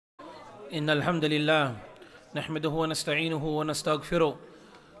إن الحمد لله نحمده ونستعينه ونستغفره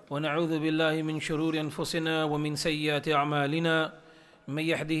ونعوذ بالله من شرور أنفسنا ومن سيئات أعمالنا من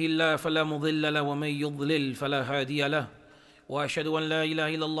يهده الله فلا مضل له ومن يضلل فلا هادي له وأشهد أن لا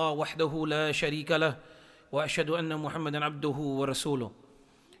إله إلا الله وحده لا شريك له وأشهد أن محمدا عبده ورسوله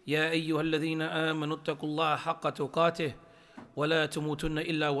يا أيها الذين آمنوا اتقوا الله حق تقاته ولا تموتن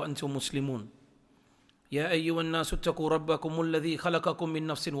إلا وأنتم مسلمون يا أيها الناس اتقوا ربكم الذي خلقكم من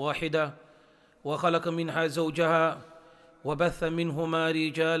نفس واحدة وخلق منها زوجها وبث منهما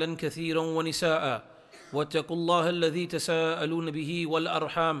رجالا كثيرا ونساء واتقوا الله الذي تساءلون به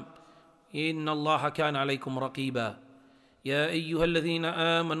والأرحام إن الله كان عليكم رقيبا يا أيها الذين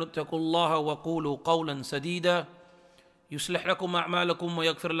آمنوا اتقوا الله وقولوا قولا سديدا يصلح لكم أعمالكم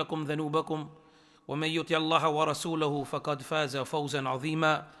ويغفر لكم ذنوبكم ومن يطع الله ورسوله فقد فاز فوزا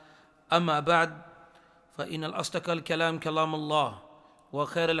عظيما أما بعد فإن الأصدق الكلام كلام الله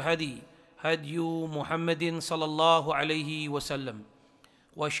وخير الهدي هدي محمد صلى الله عليه وسلم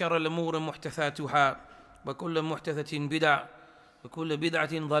وشر الأمور محدثاتها وكل محدثة بدعة وكل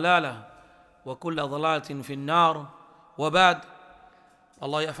بدعة ضلالة وكل ضلالة في النار وبعد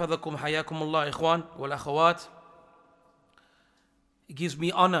الله يحفظكم حياكم الله إخوان والأخوات. It gives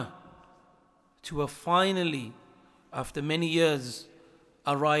me honor to have finally, after many years,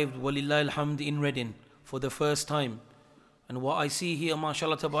 arrived walillah alhamd in Reading for the first time. And what I see here,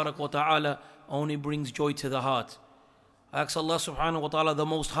 mashallah tabarak wa ta'ala, only brings joy to the heart. I ask Allah subhanahu wa ta'ala, the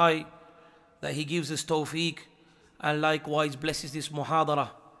Most High, that He gives us tawfiq and likewise blesses this muhadara.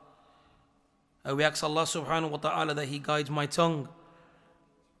 And we ask Allah subhanahu wa ta'ala that He guides my tongue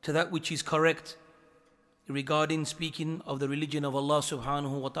to that which is correct regarding speaking of the religion of Allah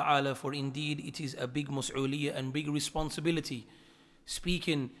subhanahu wa ta'ala, for indeed it is a big mas'uliyah and big responsibility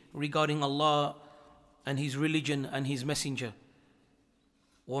speaking regarding Allah and His religion and His messenger.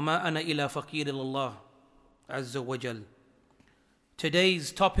 وَمَا أَنَا إِلَى فَقِيرِ اللَّهِ عَزَّ وَجَلَ.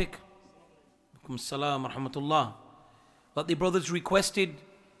 Today's topic, salam rahmatullah, that the brothers requested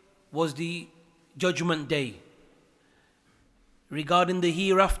was the judgment day, regarding the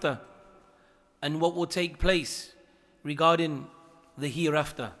hereafter and what will take place regarding the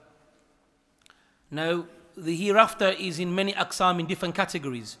hereafter. Now, the hereafter is in many aqsam, in different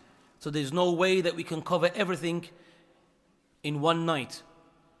categories. So there's no way that we can cover everything in one night.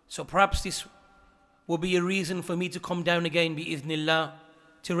 So perhaps this will be a reason for me to come down again, bi-idhnillah,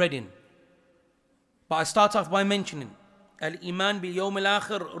 to Reading. But I start off by mentioning Al-Iman bil-Yawm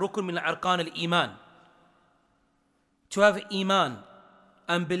al-Akhir rukn min arkan al-Iman. To have Iman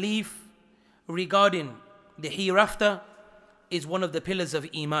and belief regarding the hereafter is one of the pillars of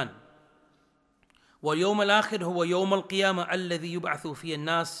Iman. وَالْيَوْمَ الْآخِرُ هُوَ يَوْمَ الْقِيَامَةِ الَّذِي يُبْعَثُ فِيهِ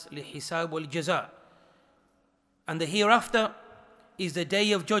النَّاسِ لِلْحِسَابِ وَالْجَزَاءِ. And the hereafter is the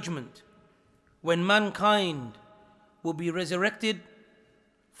day of judgment, when mankind will be resurrected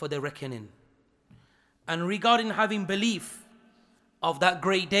for the reckoning. And regarding having belief of that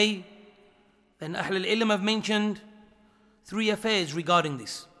great day, then Ahl al-Ilm have mentioned three affairs regarding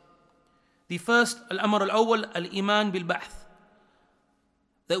this. The first, Al-Amr al-Awwal, Al-Iman bil-Ba'th,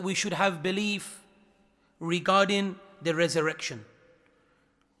 that we should have belief regarding the resurrection.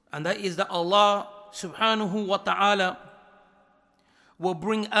 And that is that Allah subhanahu wa ta'ala will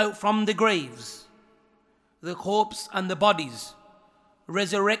bring out from the graves the corpse and the bodies,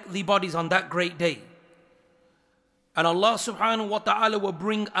 resurrect the bodies on that great day. And Allah subhanahu wa ta'ala will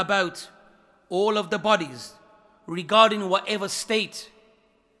bring about all of the bodies regarding whatever state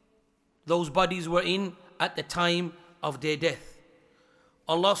those bodies were in at the time of their death.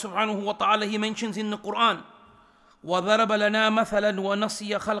 Allah subhanahu wa ta'ala, He mentions in the Quran, وَضَرَبَ لَنَا مَثَلًا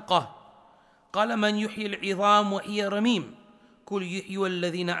وَنَسِيَ خَلْقَهُ قَالَ مَنْ يُحْيِي الْعِظَامَ وَهِيَ رَمِيمٌ قُلْ يُحْيِي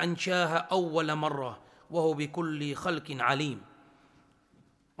الَّذِينَ أَنْشَاهَا أَوَّلَ مَرَّةٍ وَهُوَ بِكُلِّ خَلْقٍ عَلِيمٌ.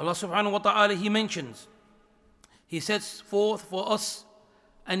 Allah subhanahu wa ta'ala, He mentions, He sets forth for us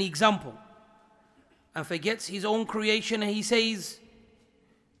an example and forgets His own creation, and He says,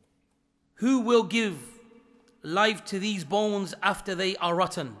 who will give life to these bones after they are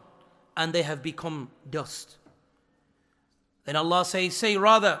rotten and they have become dust? Then Allah says, say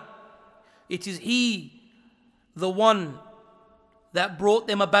rather, it is He, the one that brought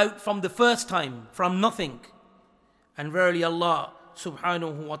them about from the first time, from nothing. And verily Allah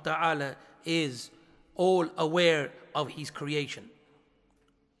subhanahu wa ta'ala is all aware of His creation.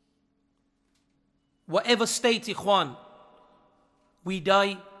 Whatever state, ikhwan, we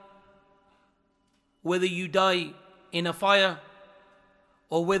die, whether you die in a fire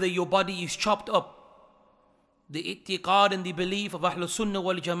or whether your body is chopped up, the i'tiqad and the belief of Ahlul Sunnah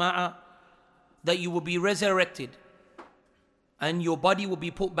wal Jama'ah that you will be resurrected and your body will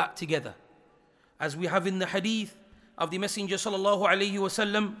be put back together. As we have in the hadith of the Messenger sallallahu alayhi wa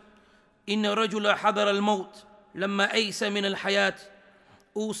sallam, إن رجل حضر الموت لما أيس من الحياة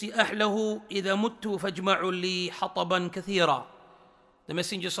أوصي أهله إذا مت فاجمعوا لي حطبا كثيرا. The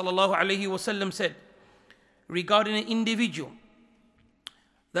Messenger sallallahu alayhi wa sallam said regarding an individual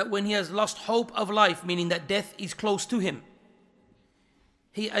that when he has lost hope of life, meaning that death is close to him,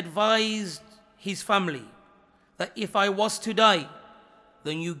 he advised his family that if I was to die,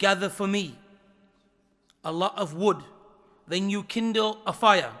 then you gather for me a lot of wood, then you kindle a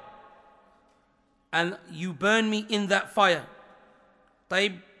fire and you burn me in that fire.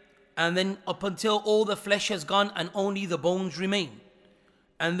 And then up until all the flesh has gone and only the bones remain.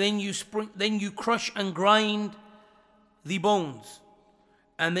 And then you crush and grind the bones.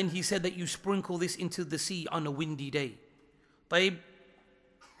 And then he said that you sprinkle this into the sea on a windy day.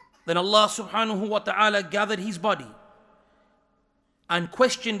 Then Allah subhanahu wa ta'ala gathered his body and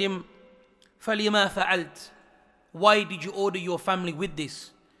questioned him, فَلِمَا فَعَلْتَ? Why did you order your family with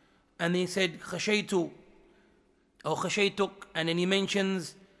this? And he said, خَشَيْتُ or خَشَيْتُك, and then he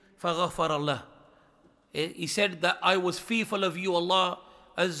mentions فَغَفَرَ اللَّهِ. He said that I was fearful of you, Allah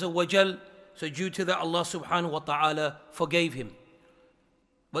Azza wa Jal, so due to that Allah subhanahu wa ta'ala forgave him.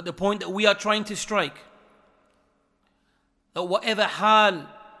 But the point that we are trying to strike, that whatever hal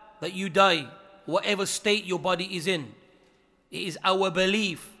that you die, whatever state your body is in, it is our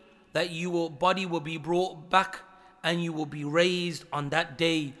belief that your body will be brought back and you will be raised on that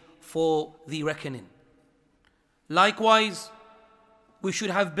day for the reckoning. Likewise, we should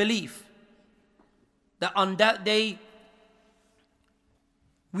have belief that on that day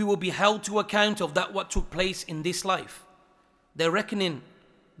we will be held to account of that what took place in this life. The reckoning,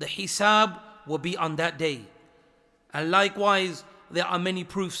 the hisab will be on that day. And likewise, there are many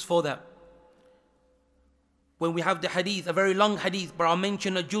proofs for that. When we have the hadith, a very long hadith, but I'll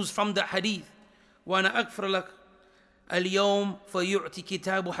mention a juz from the hadith. وَأَنَا أَغْفِرُ لَكَ اليوم فيعطي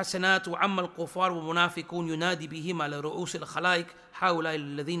كتاب حسنات وعم الكفار والمنافقون ينادي بهم على رؤوس الخلائق هؤلاء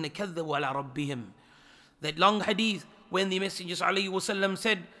الذين كذبوا على ربهم. That long hadith when the Messenger عليه وسلم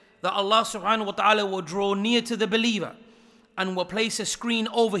said that Allah subhanahu wa ta'ala will draw near to the believer and will place a screen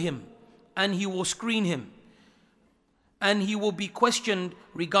over him and he will screen him and he will be questioned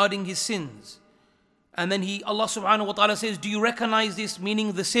regarding his sins. And then Allah subhanahu wa ta'ala says, do you recognize this,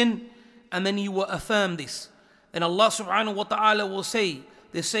 meaning the sin? And then he will affirm this. And Allah subhanahu wa ta'ala will say,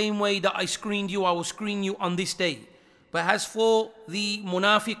 the same way that I screened you, I will screen you on this day. But as for the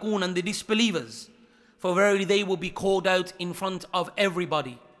munafiqun and the disbelievers, for verily they will be called out in front of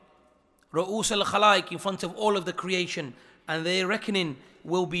everybody. Ra'us al-khalaik, in front of all of the creation. And their reckoning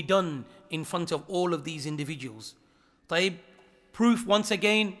will be done in front of all of these individuals. Proof once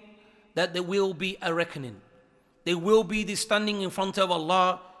again that there will be a reckoning. There will be this standing in front of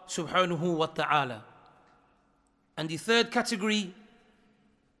Allah subhanahu wa ta'ala. And the third category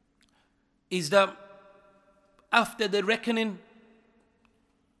is that after the reckoning,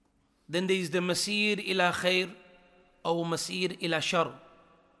 then there is the masir ila khair or masir ila shar.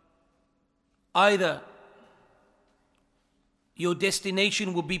 Either your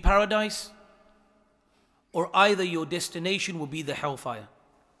destination will be paradise, or either your destination will be the hellfire.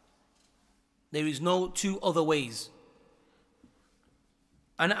 There is no two other ways.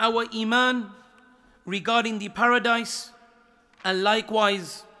 And our iman regarding the paradise and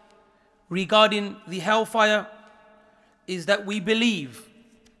likewise regarding the hellfire is that we believe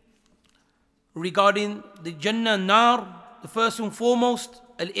regarding the Jannah and Nar, the first and foremost,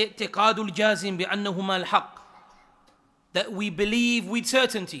 al-i'tiqadul jazim bi'annahuma al-haq, that we believe with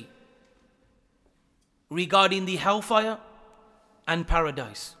certainty regarding the hellfire and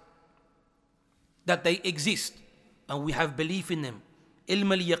paradise, that they exist and we have belief in them,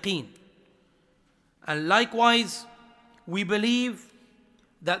 ilm al-yaqeen. And likewise, we believe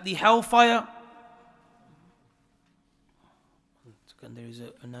that the hellfire, there is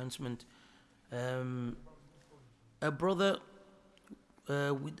an announcement, a brother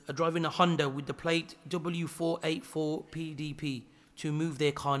driving a Honda with the plate W484PDP to move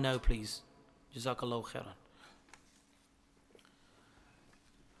their car now, please. Jazakallahu khairan.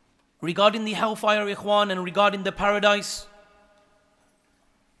 Regarding the hellfire, ikhwan, and regarding the paradise,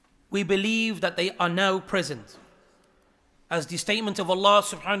 we believe that they are now present. As the statement of Allah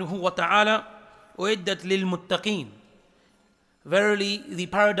subhanahu wa ta'ala, uiddat lil muttaqeen. Verily, the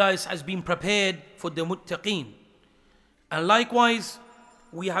paradise has been prepared for the muttaqeen. And likewise,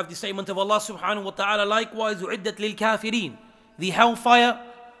 we have the statement of Allah subhanahu wa ta'ala, likewise, uiddat lil kafirin. The hellfire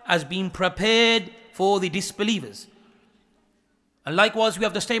has been prepared for the disbelievers. And likewise, we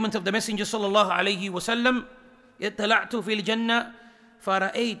have the statement of the Messenger sallallahu alayhi wa sallam, اطلعت في الجنة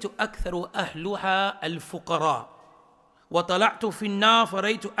فرأيت أكثر أهلها الفقراء وطلعت في النار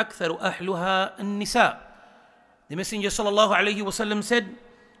فرأيت أكثر أهلها النساء. The Messenger sallallahu alayhi wasallam said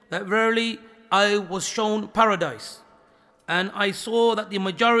that verily I was shown paradise, and I saw that the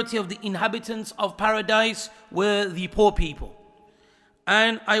majority of the inhabitants of paradise were the poor people.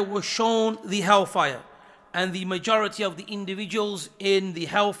 And I was shown the hellfire, and the majority of the individuals in the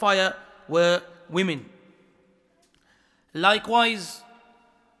hellfire were women. Likewise,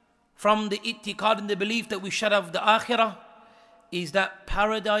 from the i'tiqad and the belief that we should have the akhirah is that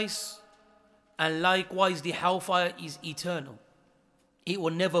paradise and likewise the hellfire is eternal. It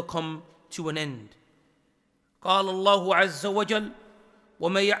will never come to an end. قال الله عز وجل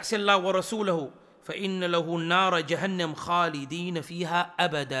وَمَن يَعْصِ اللَّهَ وَرَسُولَهُ فَإِنَّ لَهُ النَّارَ جَهَنَّمَ خَالِدِينَ فِيهَا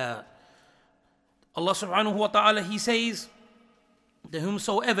أَبَدًا. Allah subhanahu wa ta'ala, He says that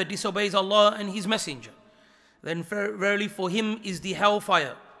whomsoever disobeys Allah and His Messenger, then verily for him is the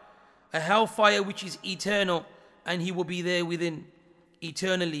hellfire, a hellfire which is eternal, and he will be there within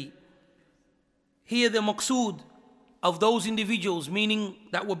eternally. Here the maqsood of those individuals, meaning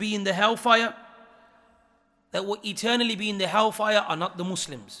that will be in the hellfire, that will eternally be in the hellfire, are not the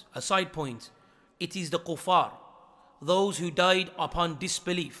Muslims. A side point, it is the kuffar, those who died upon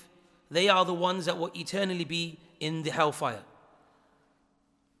disbelief. They are the ones that will eternally be in the hellfire.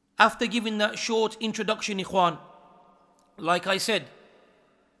 After giving that short introduction, ikhwan, like I said,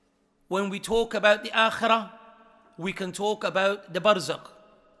 when we talk about the akhirah, we can talk about the barzakh,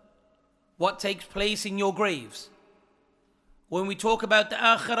 what takes place in your graves. When we talk about the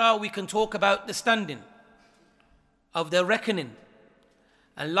akhirah, we can talk about the standing of the reckoning.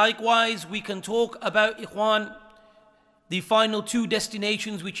 And likewise, we can talk about, ikhwan, the final two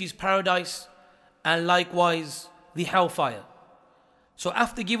destinations, which is paradise and likewise the hellfire. So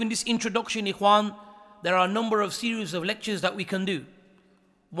after giving this introduction, ikhwan, there are a number of series of lectures that we can do.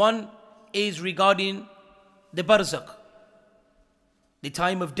 One is regarding the barzakh, the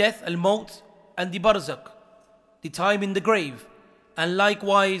time of death, al-maut, and the barzakh, the time in the grave, and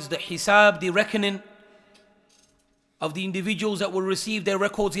likewise the hisab, the reckoning of the individuals that will receive their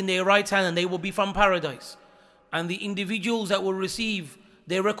records in their right hand and they will be from paradise, and the individuals that will receive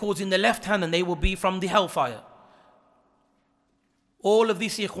their records in the left hand and they will be from the hellfire. All of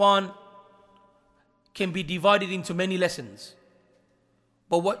this, ikhwan, can be divided into many lessons.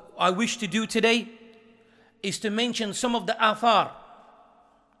 But what I wish to do today is to mention some of the athar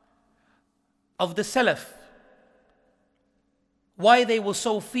of the Salaf, why they were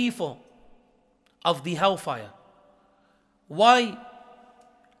so fearful of the hellfire, why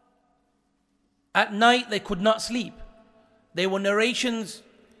at night they could not sleep. There were narrations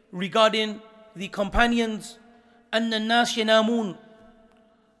regarding the companions and the nas yanamun,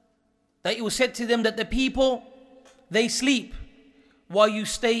 that it was said to them that the people, they sleep while you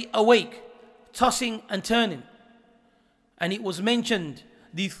stay awake, tossing and turning. And it was mentioned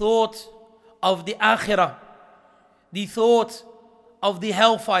the thought of the akhirah, the thought of the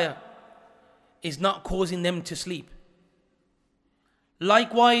hellfire is not causing them to sleep.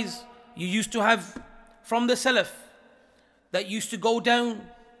 Likewise, you used to have from the Salaf that used to go down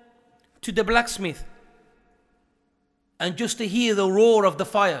to the blacksmith and just to hear the roar of the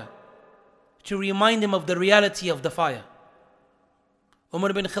fire, to remind him of the reality of the fire.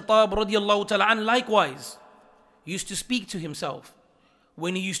 Umar bin Khattab radiallahu ta'ala an likewise used to speak to himself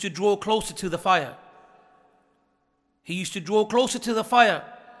when he used to draw closer to the fire. He used to draw closer to the fire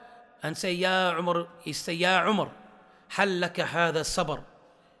and say, Ya Umar, he say, Ya Umar, hal laka hadha sabr.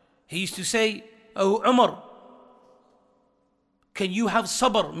 He used to say, Oh Umar, can you have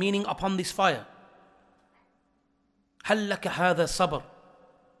sabr, meaning upon this fire? Hal laka hadha sabr.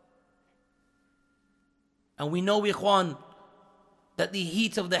 And we know, ikhwan, that the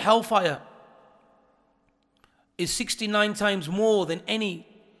heat of the hellfire is 69 times more than any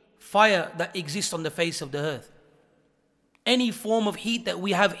fire that exists on the face of the earth. Any form of heat that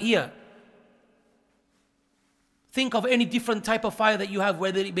we have here. Think of any different type of fire that you have,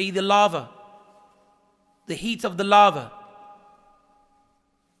 whether it be the lava, the heat of the lava.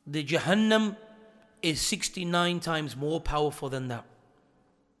 The Jahannam is 69 times more powerful than that.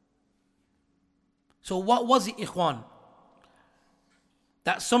 So what was it, ikhwan,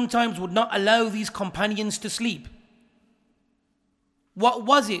 that sometimes would not allow these companions to sleep? What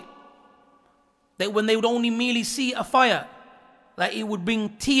was it that when they would only merely see a fire, that it would bring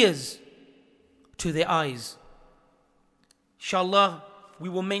tears to their eyes? Inshallah, we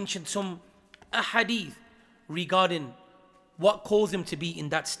will mention some ahadith regarding what caused them to be in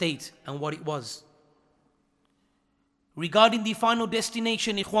that state and what it was. Regarding the final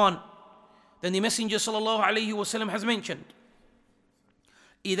destination, ikhwan, Then the Messenger sallallahu alayhi wasallam has mentioned,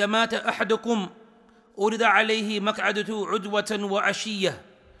 إذا مات أحدكم أرد عليه مقعدة عدوة وعشية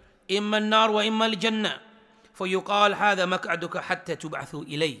إما النار وإما الجنة فيقال هذا مقعدك حتى تبعث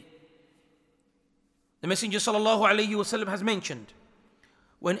إليه. The Messenger sallallahu alayhi wasallam has mentioned,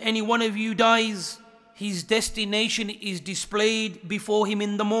 when any one of you dies, his destination is displayed before him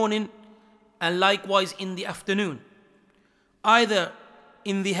in the morning and likewise in the afternoon, either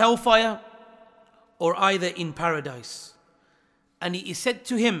in the hellfire or either in paradise. And it is said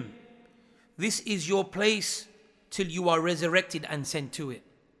to him, this is your place till you are resurrected and sent to it.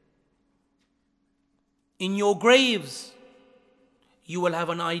 In your graves, you will have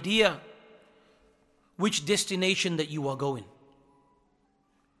an idea which destination that you are going.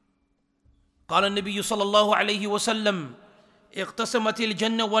 قال النبي صلى الله عليه وسلم اقتسمت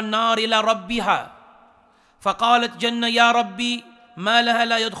الجنة والنار إلى ربها فقالت جنة يا ربي ما لها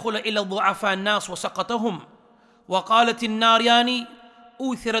لا يدخل إلى ضعفاء الناس وسقطهم وقالت النار يعني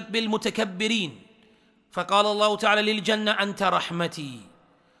أوثرت بالمتكبرين فقال الله تعالى للجنة أنت رحمتي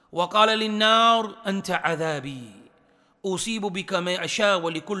وقال للنار أنت عذابي أصيب بك ما أشاء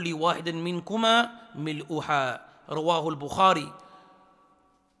ولكل واحد منكما ملؤها رواه البخاري.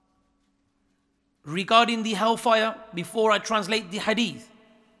 Regarding the hellfire, before I translate the hadith,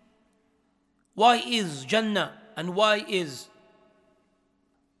 why is Jannah and why is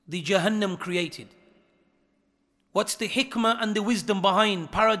the Jahannam created? What's the hikmah and the wisdom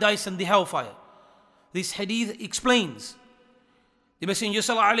behind paradise and the hellfire? This hadith explains. The Messenger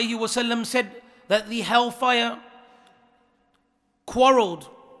sallallahu alaihi wasallam said that the hellfire quarreled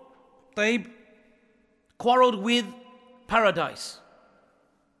with paradise.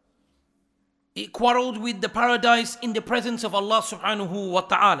 It quarreled with the paradise in the presence of Allah subhanahu wa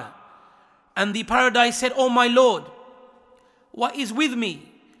ta'ala. And the paradise said, "Oh my Lord, what is with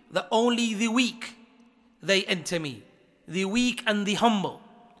me? That only the weak, they enter me. The weak and the humble."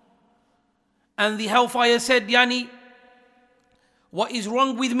 And the hellfire said, Yani, what is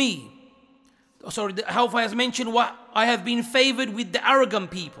wrong with me? Sorry, the hellfire has mentioned what I have been favored with the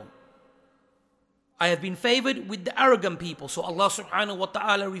arrogant people. I have been favored with the arrogant people. So Allah subhanahu wa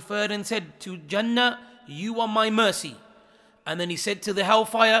ta'ala referred and said to Jannah, you are my mercy. And then he said to the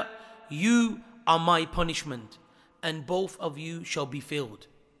hellfire, you are my punishment. And both of you shall be filled.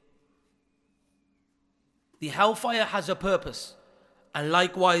 The hellfire has a purpose. And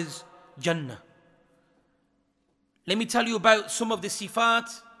likewise, Jannah. Let me tell you about some of the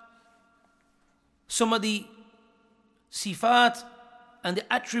sifat. Some of the sifat and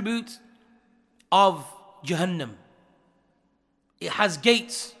the attributes of Jahannam. It has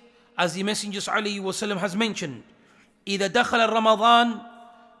gates, as the Messenger عليه وسلم has mentioned. إذا دخل رمضان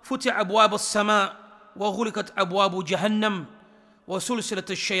فتح أبواب السماء وغلقت أبواب جهنم وسلسلة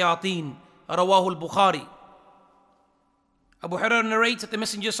الشياطين رواه البخاري. Abu Hurairah narrates that the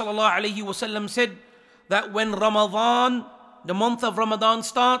Messenger sallallahu alaihi wasallam said that when Ramadan, the month of Ramadan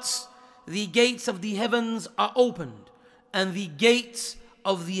starts, the gates of the heavens are opened and the gates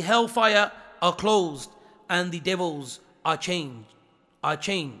of the hellfire are closed and the devils are chained.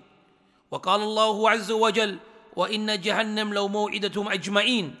 وقال الله عز وجل وإن جهنم لو موعدتهم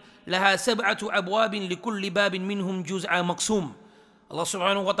أجمعين لها سبعة أبواب لكل باب منهم جزء مقسوم. Allah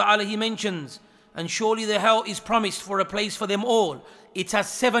subhanahu wa ta'ala, he mentions, and surely the hell is promised for a place for them all. It has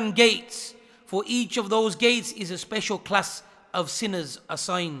 7 gates. For each of those gates is a special class of sinners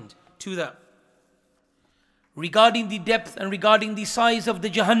assigned to that. Regarding the depth and regarding the size of the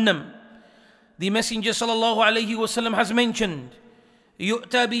Jahannam, the Messenger sallallahu alayhi wasallam has mentioned,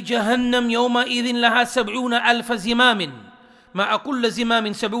 يؤتى بجهنم يومئذ لها 70,000 زمام مع كل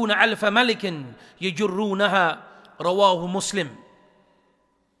زمام 70,000 ملك يجرونها رواه مسلم.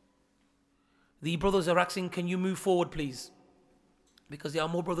 The brothers are asking, can you move forward please? Because there are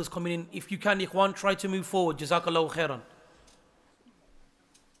more brothers coming in. If you can, Ikhwan, try to move forward. Jazakallahu khairan.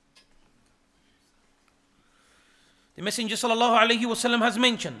 The Messenger sallallahu alayhi wasallam has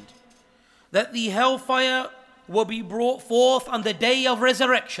mentioned that the hellfire will be brought forth on the day of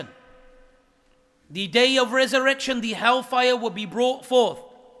resurrection. The day of resurrection, the hellfire will be brought forth.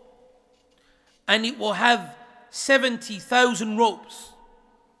 And it will have 70,000 ropes.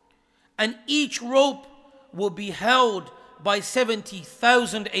 And each rope will be held by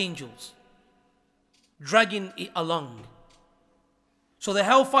 70,000 angels, dragging it along. So the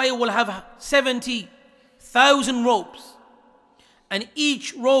hellfire will have 70,000 ropes. And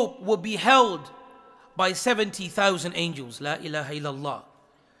each rope will be held by 70,000 angels. La ilaha illallah.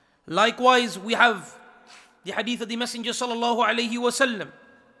 Likewise, we have the hadith of the Messenger sallallahu alayhi wa sallam.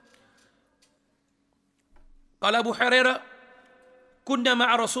 قال أبو هريرة كنا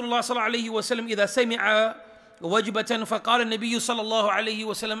مع رسول الله صلى الله عليه وسلم إذا سمع وجبة فقال النبي صلى الله عليه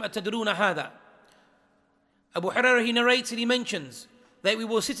وسلم أتدرون هذا. Abu Hurairah, he narrates and he mentions that we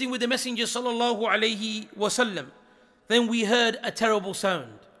were sitting with the Messenger sallallahu alayhi wasallam. Then we heard a terrible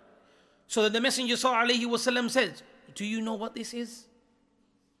sound. So that the Messenger sallallahu alayhi wasallam said, do you know what this is?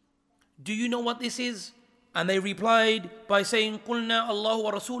 Do you know what this is? And they replied by saying, قُلْنَا اللَّهُ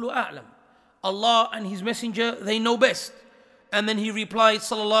وَرَسُولُ أَعْلَمُ. Allah and His Messenger, they know best. And then he replied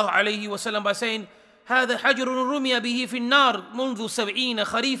sallallahu alayhi wasallam by saying, هذا حجر رمي به في النار منذ 70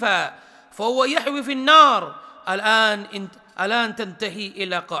 خريفا فهو يحوي في النار الآن تنتهي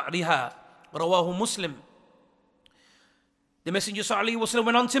إلى قعرها. رواه Muslim. The Messenger sallallahu alayhi wasallam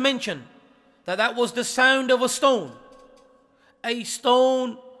went on to mention that that was the sound of a stone. A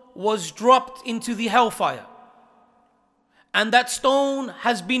stone was dropped into the hellfire, and that stone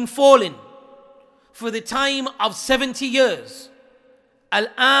has been falling for the time of 70 years.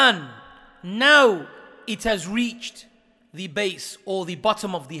 Al-an, now it has reached the base or the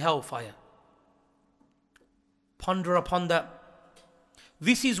bottom of the hellfire. Ponder upon that.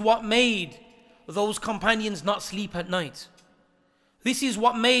 This is what made those companions not sleep at night. This is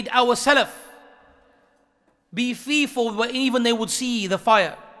what made our Salaf be fearful when even they would see the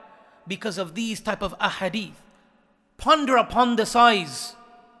fire, because of these type of ahadith. Ponder upon the size.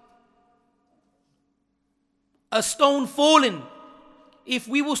 A stone falling. If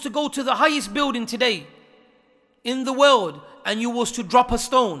we was to go to the highest building today in the world and you was to drop a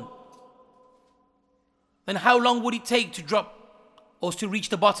stone, then how long would it take to drop or to reach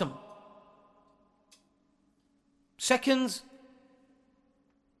the bottom? Seconds.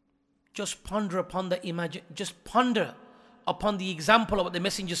 Just ponder upon the just ponder upon the example of what the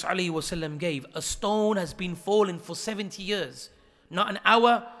Messenger sallallahu alaihi wasallam gave. A stone has been falling for 70 years. Not an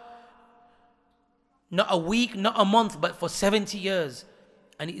hour, not a week, not a month, but for 70 years.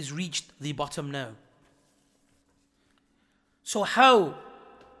 And it has reached the bottom now. So how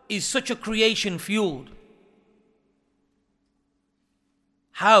is such a creation fueled?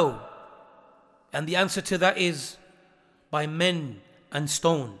 How? And the answer to that is by men and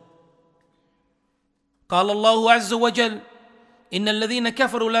stone. قال الله عز وجل إن الذين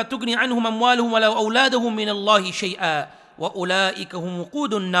كفروا لا تغني عنهم أموالهم ولا أولادهم من الله شيئا وأولئك هم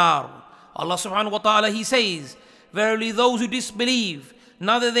وقود النار. Allah subhanahu wa ta'ala, He says, verily those who disbelieve,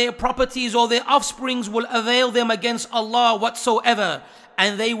 neither their properties or their offsprings will avail them against Allah whatsoever,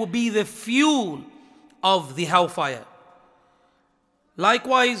 and they will be the fuel of the hellfire.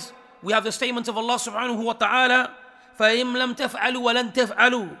 Likewise, we have the statement of Allah subhanahu wa ta'ala, فَإِمْ لَمْ تَفْعَلُوا وَلَنْ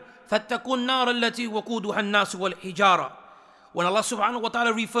تَفْعَلُوا فَاتَّقُوا النَّارَ الَّتِي وَقُودُهَا النَّاسُ وَالْحِجَارَةُ. When Allah subhanahu wa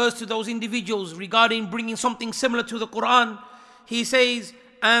ta'ala refers to those individuals regarding bringing something similar to the Quran, He says,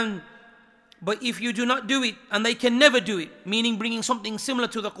 but if you do not do it, and they can never do it, meaning bringing something similar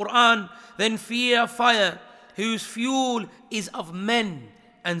to the Quran, then fear fire, whose fuel is of men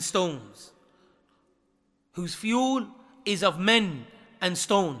and stones. Whose fuel is of men and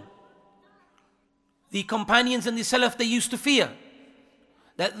stone. The companions and the Salaf, they used to fear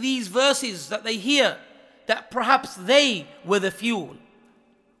that these verses that they hear, that perhaps they were the fuel.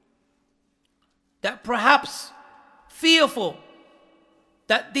 That perhaps fearful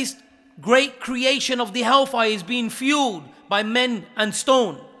that this great creation of the hellfire is being fueled by men and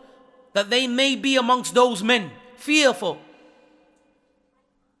stone, that they may be amongst those men, fearful.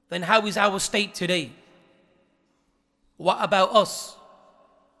 Then how is our state today? What about us?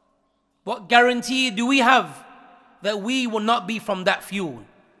 What guarantee do we have that we will not be from that fuel?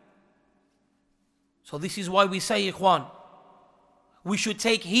 So this is why we say, Ikhwan, we should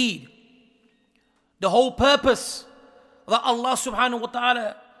take heed. The whole purpose that Allah subhanahu wa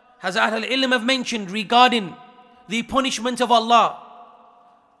ta'ala has Ahl al-Ilm have mentioned regarding the punishment of Allah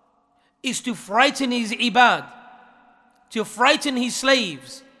is to frighten His ibad, to frighten His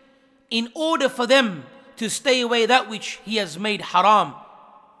slaves, in order for them to stay away that which He has made haram.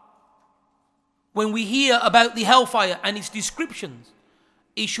 When we hear about the hellfire and its descriptions,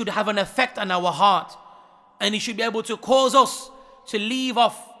 it should have an effect on our heart, and it should be able to cause us to leave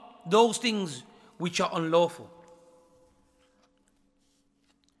off those things which are unlawful.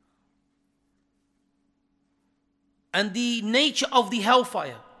 And the nature of the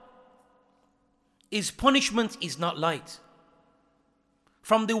hellfire is punishment is not light.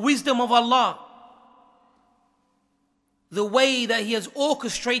 From the wisdom of Allah, the way that He has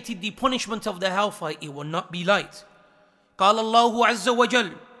orchestrated the punishment of the hellfire, it will not be light. قال الله عز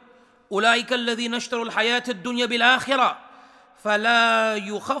وجل أولئك الذين اشتروا الحياة الدنيا بالآخرة فلا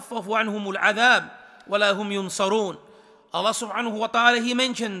يخفف عنهم العذاب ولا هم ينصرون. Allah subhanahu wa ta'ala, He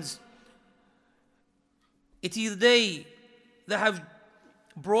mentions, it is they that have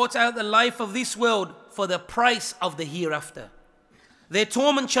brought out the life of this world for the price of the hereafter. Their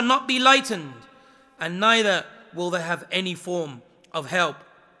torment shall not be lightened, and neither will they have any form of help.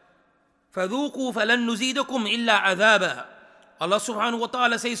 فَذُوقُوا فَلَن نُزِيدَكُمْ إِلَّا عَذَابًا. Allah subhanahu wa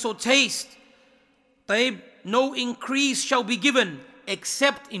ta'ala says, so taste. No increase shall be given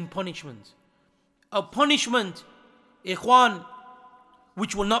except in punishment. A punishment, ikhwan,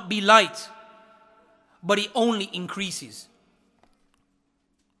 which will not be light, but it only increases.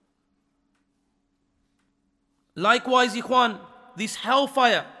 Likewise, ikhwan, this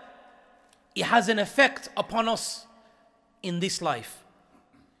hellfire, it has an effect upon us in this life.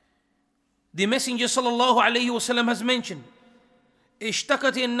 The Messenger sallallahu alayhi wasallam has mentioned,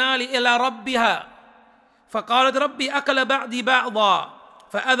 اشتكت النار إلى ربها فقالت ربي أكل بعدي بعضا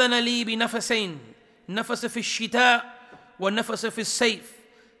فأذن لي بنفسين نفس في الشتاء والنفس في الصيف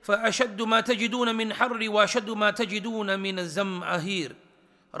فأشد ما تجدون من حر وأشد ما تجدون من الزمهرير.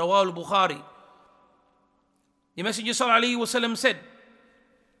 رواه البخاري. The Messenger sallallahu alayhi wasallam said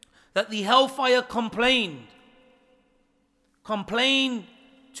that the hellfire complained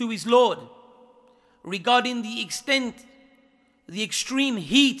to his Lord regarding the extent, the extreme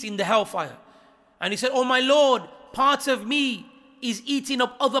heat in the hellfire. And he said, oh my Lord, part of me is eating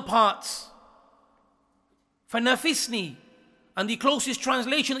up other parts. فَنَفِسْنِي. And the closest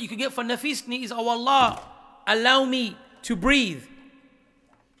translation that you could get for nafisni is, oh Allah, allow me to breathe.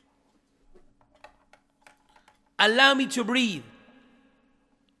 Allow me to breathe,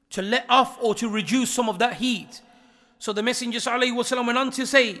 to let off or to reduce some of that heat. So the Messenger sallallahu alaihi wasallam went on to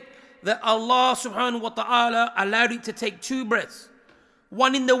say that Allah subhanahu wa ta'ala allowed it to take 2 breaths,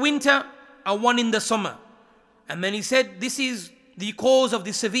 one in the winter and one in the summer. And then he said this is the cause of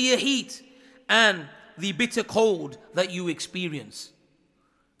the severe heat and the bitter cold that you experience.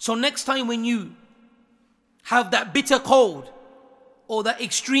 So next time when you have that bitter cold or that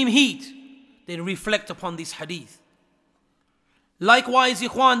extreme heat, then reflect upon this hadith. Likewise,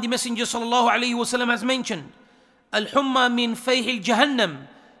 ikhwan, the Messenger sallallahu alayhi wasallam has mentioned, Al-humma min fayhil jahannam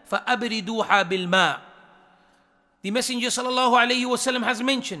fa'abriduha bil-ma'. The Messenger sallallahu alayhi wasallam has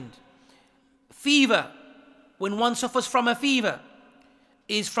mentioned, fever, when one suffers from a fever,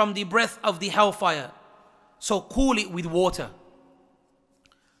 is from the breath of the hellfire. So cool it with water.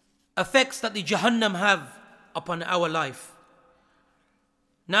 Effects that the Jahannam have upon our life.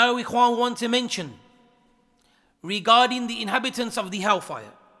 Now we want to mention regarding the inhabitants of the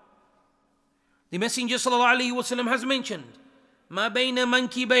hellfire. The Messenger sallallahu alayhi wasallam has mentioned, ما بين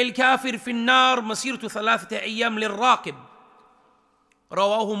منكبي الكافر في النار مسيرة 3 أيام للراكب.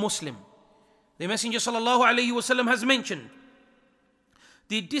 رواه Muslim. The Messenger sallallahu alayhi wasallam has mentioned,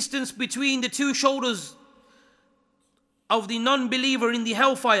 the distance between the 2 shoulders of the non-believer in the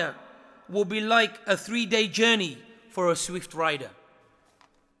hellfire will be like a 3-day journey for a swift rider.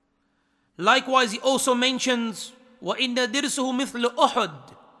 Likewise, he also mentions وَإِنَّ دِرْسُهُ مِثْلُ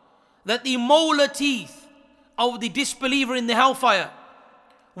أُحُدٍ, that the molar teeth of the disbeliever in the hellfire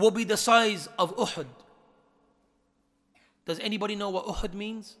will be the size of Uhud. Does anybody know what Uhud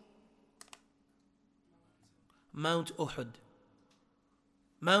means? Mount Uhud.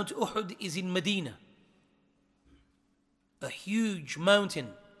 Mount Uhud is in Medina. A huge mountain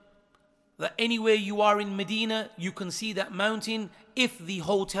that anywhere you are in Medina, you can see that mountain if the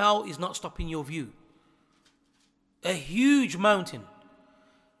hotel is not stopping your view. A huge mountain.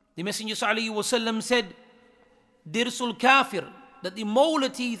 The Messenger sallallahu alaihi wasallam said, Dirsul kafir, that the molar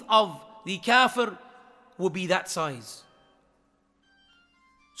teeth of the kafir will be that size.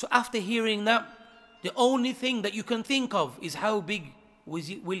 So after hearing that, the only thing that you can think of is how big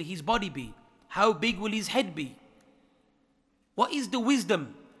will his body be? How big will his head be? What is the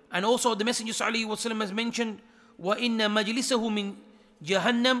wisdom? And also the Messenger sallallahu alaihi wasallam has mentioned, وَإِنَّ مَجْلِسَهُ مِنْ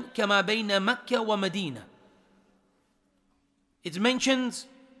جَهَنَّمْ كَمَا بَيْنَ مَكَّةَ وَمَدِينَةَ. It mentions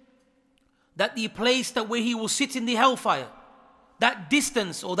that the place that where he will sit in the hellfire, that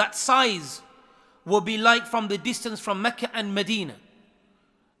distance or that size will be like from the distance from Mecca and Medina.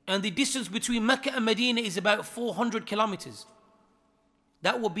 And the distance between Mecca and Medina is about 400 kilometers.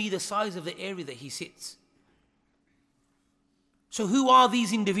 That will be the size of the area that he sits. So who are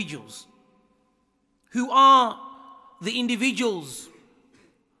these individuals? Who are the individuals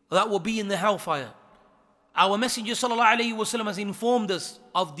that will be in the hellfire? Our Messenger sallallahu alaihi wasallam has informed us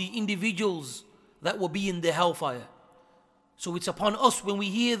of the individuals that will be in the hellfire. So it's upon us when we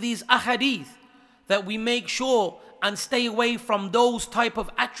hear these ahadith that we make sure and stay away from those type of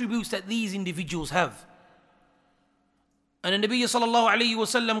attributes that these individuals have. And the Nabi sallallahu alaihi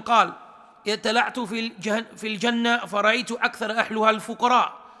wasallam قال اطلعت في الجنة فرأيت أكثر أهلها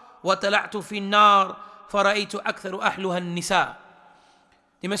الفقراء وطلعت في النار فرأيت أكثر أهلها النساء.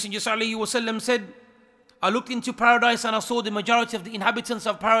 The Messenger sallallahu alaihi wasallam said, I looked into paradise and I saw the majority of the inhabitants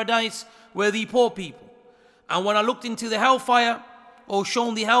of paradise were the poor people. And when I looked into the hellfire, or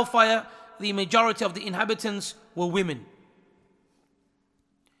shown the hellfire, the majority of the inhabitants were women.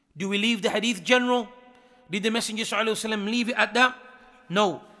 Do we leave the hadith general? Did the Messenger sallallahu alaihi wasallam leave it at that?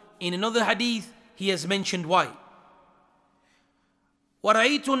 No. In another hadith, he has mentioned why.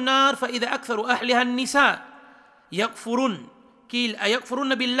 وَرَأَيْتُ النَّارِ فَإِذَا أَكْثَرُ أَهْلِهَا النِّسَاءِ يَكْفُرُونَ قيل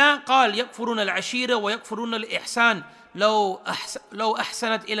أيكفرون بالله قال يكفرون العشيرة ويكفرون الإحسان لو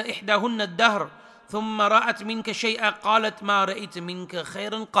أحسنت إلى إحداهن الدهر ثم رأت منك شيئا قالت ما رأيت منك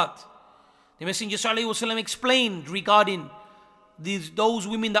خيرا قط. The Messenger sallallahu alaihi wasallam explained regarding those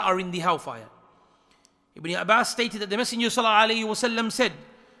women that are in the hellfire. Ibn Abbas stated that the Messenger sallallahu alaihi wasallam said,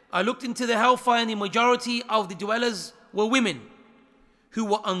 I looked into the hellfire and the majority of the dwellers were women who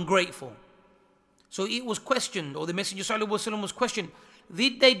were ungrateful. So it was questioned, or the Messenger sallallahu alaihi wasallam was questioned,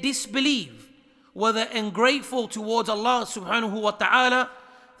 did they disbelieve? Were they ungrateful towards Allah subhanahu wa ta'ala?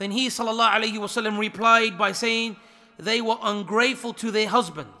 Then he sallallahu alaihi wasallam replied by saying, they were ungrateful to their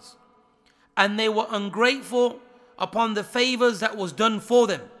husbands, and they were ungrateful upon the favors that was done for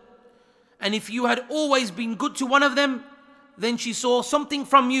them. And if you had always been good to one of them, then she saw something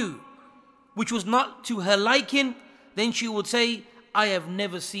from you which was not to her liking, then she would say, I have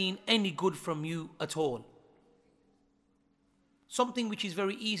never seen any good from you at all. Something which is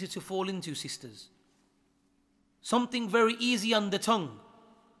very easy to fall into, sisters. Something very easy on the tongue.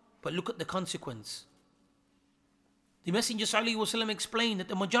 But look at the consequence. The Messenger sallallahu alaihi wasallam explained that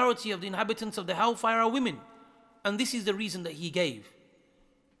the majority of the inhabitants of the hellfire are women. And this is the reason that he gave.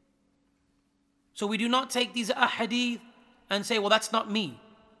 So we do not take these ahadith and say, well, that's not me.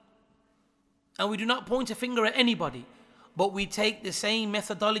 And we do not point a finger at anybody. But we take the same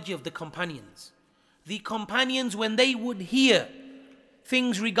methodology of the companions. The companions, when they would hear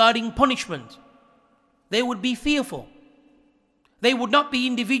things regarding punishment, they would be fearful. They would not be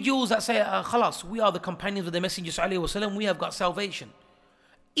individuals that say, khalas, we are the companions of the Messenger sallallahu alaihi wasallam, we have got salvation.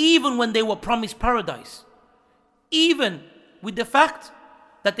 Even when they were promised paradise, even with the fact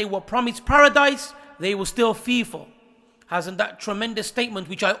that they were promised paradise, they were still fearful. Hasn't that tremendous statement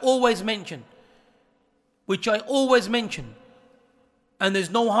which I always mention, and there's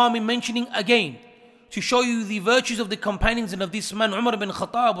no harm in mentioning again, to show you the virtues of the companions and of this man Umar bin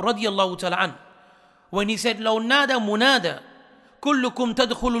Khattab radiyallahu ta'ala an, when he said, لو نادى منادى كلكم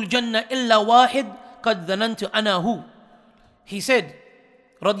تدخل الجنة إلا واحد قد ظننت أنا هو. He said,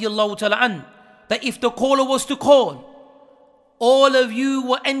 radiyallahu ta'ala an, that if the caller was to call, all of you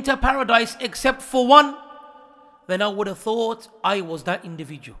will enter paradise except for one, then I would have thought I was that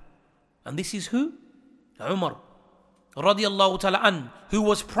individual. And this is who? Umar radiyallahu ta'ala an, who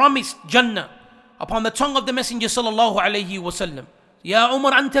was promised Jannah upon the tongue of the Messenger sallallahu alayhi wasallam. Ya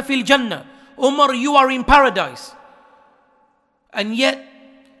Umar anta fil Jannah. Umar, you are in paradise. And yet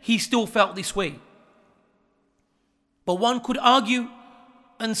he still felt this way. But one could argue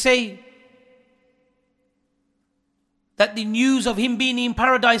and say that the news of him being in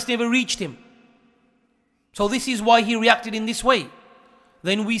paradise never reached him. So this is why he reacted in this way.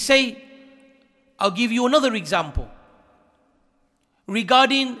 Then we say, I'll give you another example.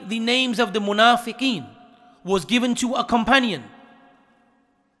 Regarding the names of the munafiqeen was given to a companion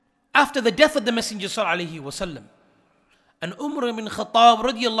after the death of the Messenger sallallahu alaihi wasallam. And Umar ibn Khattab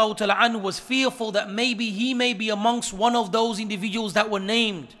radiyallahu ta'ala anhu was fearful that maybe he may be amongst one of those individuals that were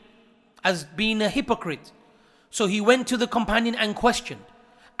named as being a hypocrite. So he went to the companion and questioned,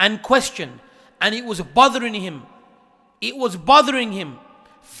 and it was bothering him. It was bothering him,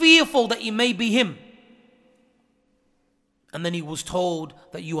 fearful that it may be him. And then he was told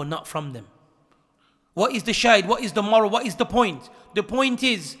that you are not from them. What is the shahid? What is the moral? What is the point? The point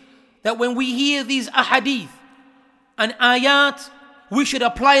is that when we hear these ahadith and ayat, we should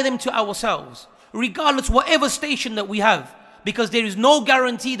apply them to ourselves, regardless whatever station that we have, because there is no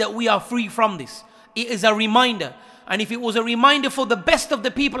guarantee that we are free from this. It is a reminder. And if it was a reminder for the best of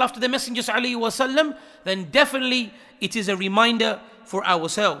the people after the Messenger sallallahu alaihi wasallam, then definitely it is a reminder for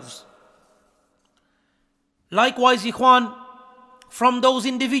ourselves. Likewise, ikhwan, from those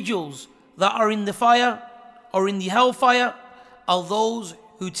individuals that are in the fire or in the hellfire are those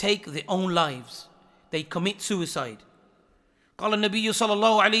who take their own lives. They commit suicide. قال النبي صلى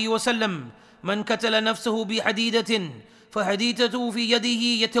الله عليه وسلم من قتل نفسه بحديدة فحديدته في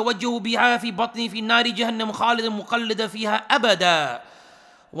يده يتوجه بها في بطنه في نار جهنم خالدا مخلدا فيها أبدا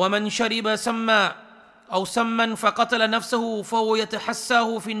ومن شرب سما أو سما فقتل نفسه فهو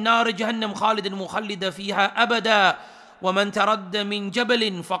يتحساه في النار جهنم خالدا مخلدا فيها أبدا ومن ترد من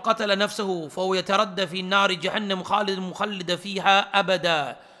جبل فقتل نفسه فهو يتردى في النار جهنم خالد مخلد فيها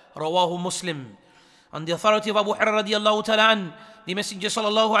أبدا. رواه Muslim. On the authority of Abu Hurairah radiallahu ta'ala an, the Messenger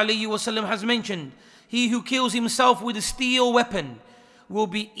sallallahu alayhi wasallam has mentioned, he who kills himself with a steel weapon will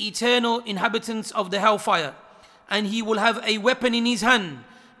be eternal inhabitants of the hellfire, and he will have a weapon in his hand,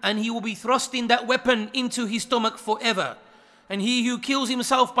 and he will be thrusting that weapon into his stomach forever. And he who kills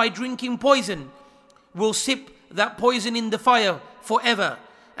himself by drinking poison will sip that poison in the fire forever.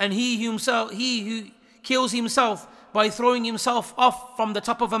 And he who kills himself by throwing himself off from the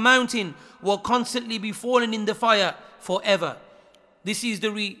top of a mountain will constantly be falling in the fire forever. This is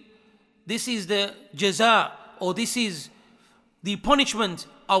the jaza, or this is the punishment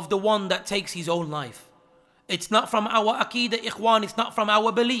of the one that takes his own life. It's not from our aqidah, ikhwan, it's not from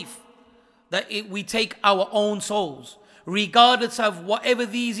our belief that we take our own souls. Regardless of whatever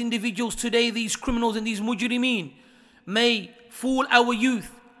these individuals today, these criminals and these mujrimeen, may fool our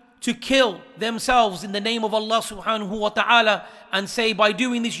youth to kill themselves in the name of Allah subhanahu wa ta'ala and say by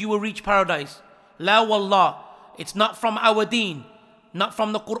doing this you will reach paradise. La wallah, it's not from our deen, not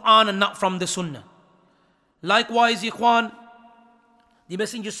from the Quran and not from the Sunnah. Likewise, ikhwan, the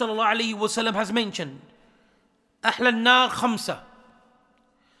Messenger sallallahu alayhi wa sallam has mentioned, أهل النار خمسة.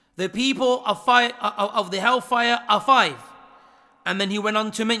 The people of the hellfire are 5. And then he went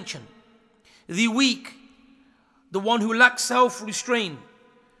on to mention the weak, the one who lacks self-restraint,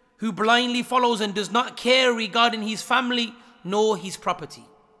 who blindly follows and does not care regarding his family nor his property.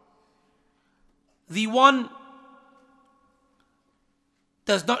 The one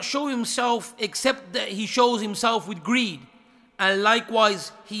does not show himself except that he shows himself with greed, and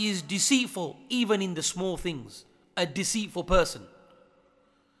likewise he is deceitful even in the small things. A deceitful person.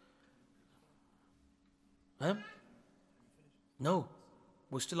 Huh? No,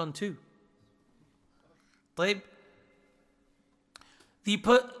 we're still on 2. طيب.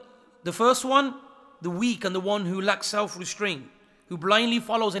 The first one, the weak and the one who lacks self-restraint, who blindly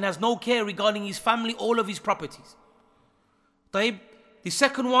follows and has no care regarding his family, all of his properties. طيب. The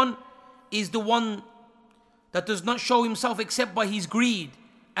second one is the one that does not show himself except by his greed,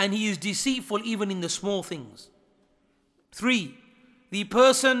 and he is deceitful even in the small things. 3. The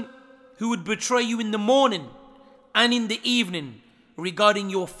person who would betray you in the morning and in the evening regarding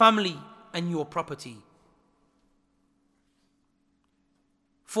your family and your property.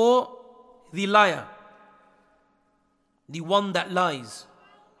 4. The liar, the one that lies.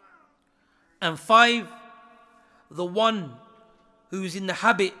 And 5. The one who is in the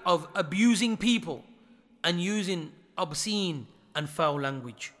habit of abusing people and using obscene and foul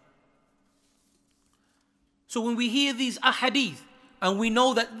language. So when we hear these ahadith and we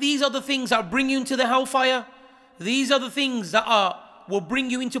know that these are the things that bring you into the hellfire, these are the things that will bring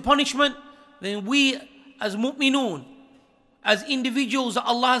you into punishment, then we as mu'minun, as individuals that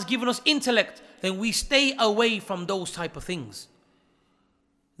Allah has given us intellect, then we stay away from those type of things.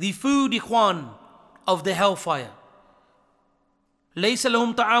 The food, ikhwan, of the hellfire. لَيْسَ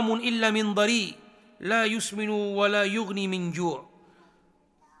لَهُمْ طَعَامٌ إِلَّا مِنْ ضَرِيءٍ لَا يُسْمِنُ وَلَا يُغْنِي مِنْ جُوعٍ.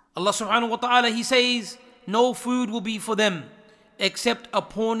 Allah subhanahu wa ta'ala, He says, no food will be for them except a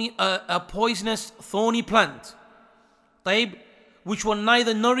poisonous thorny plant, طيب, which will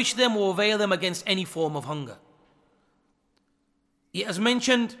neither nourish them or avail them against any form of hunger. He has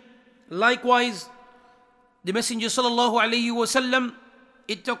mentioned, likewise, the Messenger sallallahu alayhi wa sallam,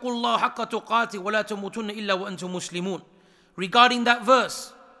 اتقوا الله حق تقاته ولا تموتن إلا وأنتم مسلمون. Regarding that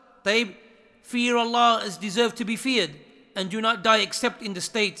verse, طيب, fear Allah is deserved to be feared, and do not die except in the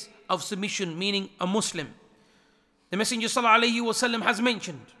state of submission, meaning a Muslim. The Messenger sallallahu alayhi wa sallam has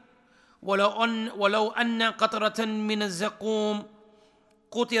mentioned, ولو أن قطرة من الزقوم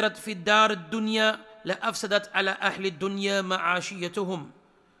قطرت في الدار الدنيا لأفسدت على أهل الدنيا معاشيتهم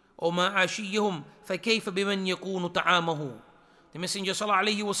أو معاشيهم فكيف بمن يكون طعامه. The Messenger sallallahu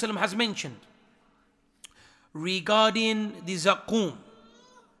alayhi wa sallam has mentioned regarding the zaqum,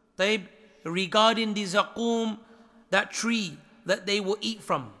 طيب, regarding the zaqum, that tree that they will eat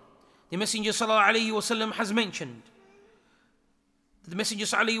from. The Messenger sallallahu alayhi wa sallam has mentioned, the Messenger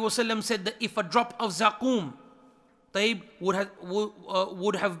sallallahu alayhi wa sallam said that if a drop of zaqum, طيب,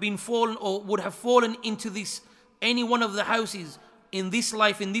 would have been fallen, or would have fallen into this, any one of the houses in this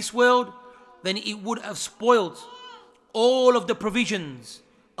life, in this world, then it would have spoiled all of the provisions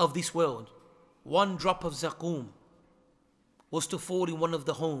of this world. One drop of zaqum was to fall in one of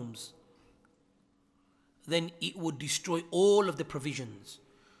the homes, then it would destroy all of the provisions.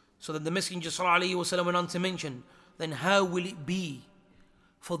 So then the Messenger sallallahu alayhi wa sallam went on to mention, then how will it be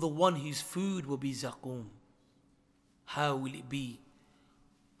for the one whose food will be zaqum? How will it be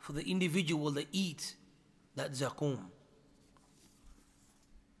for the individual that eats that zaqum?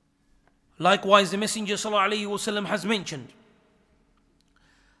 Likewise, the Messenger ﷺ has mentioned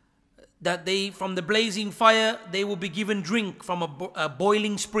that from the blazing fire, they will be given drink from a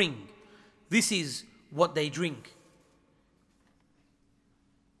boiling spring. This is what they drink.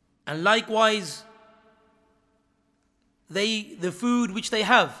 And likewise, the food which they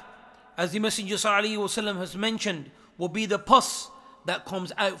have, as the Messenger ﷺ has mentioned, will be the pus that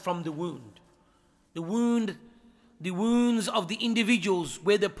comes out from the wound. The wounds of the individuals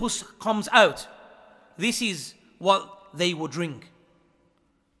where the pus comes out. This is what they will drink.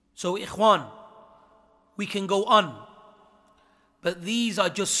 So ikhwan, we can go on. But these are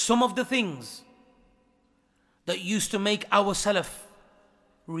just some of the things that used to make our Salaf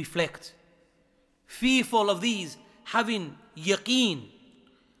reflect. Fearful of these, having yaqeen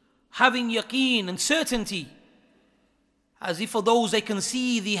and certainty, as if for those they can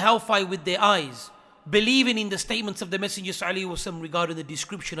see the hellfire with their eyes, believing in the statements of the Messenger ﷺ regarding the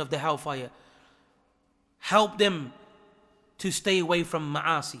description of the hellfire, help them to stay away from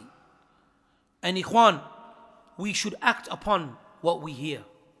ma'asi. And ikhwan, we should act upon what we hear.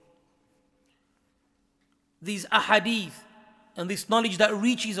 These ahadith and this knowledge that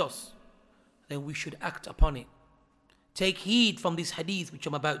reaches us, then we should act upon it. Take heed from this hadith which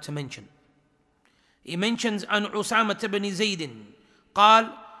I'm about to mention. He mentions an Usama ibn Zayd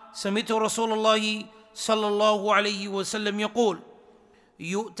قال سمعت رسول الله صلى الله عليه وسلم يقول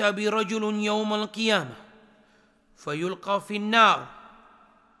يؤتى برجل يوم القيامة فيلقى في النار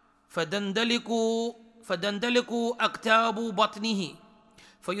فدندلك أكتاب بطنه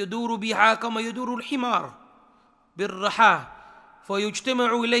فيدور بها كما يدور الحمار بالرحى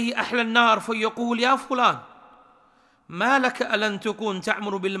فيجتمع إليه أهل النار فيقول يا فلان ما لك ألن تكون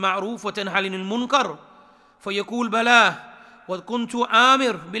تأمر بالمعروف وتنهى عن المنكر فيقول بلى وكنت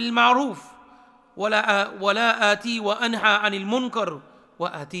آمر بالمعروف ولا آتي وأنهى عن المنكر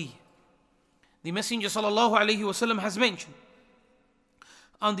وآتيه. The Messenger sallallahu alayhi wasallam has mentioned,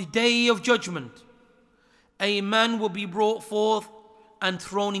 on the day of judgment, a man will be brought forth and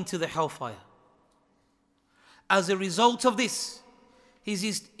thrown into the hellfire. As a result of this,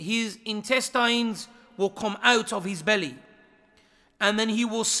 his intestines will come out of his belly, and then he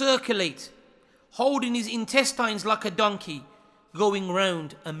will circulate, holding his intestines like a donkey, going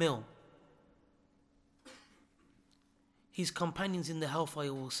round a mill. His companions in the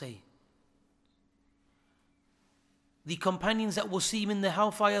hellfire will say, the companions that will see him in the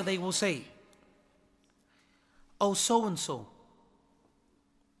hellfire, they will say, oh, so and so,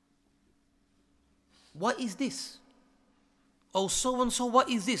 what is this? Oh, so and so, what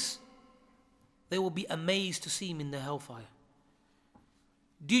is this? They will be amazed to see him in the hellfire.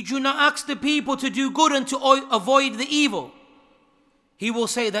 Did you not ask the people to do good and to avoid the evil? He will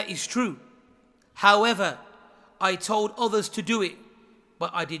say, that is true. However, I told others to do it,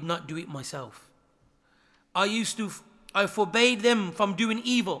 but I did not do it myself. I forbade them from doing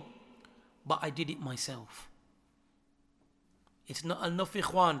evil, but I did it myself. It's not enough,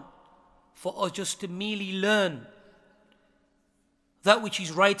 ikhwan, for us just to merely learn that which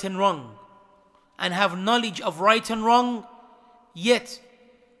is right and wrong and have knowledge of right and wrong, yet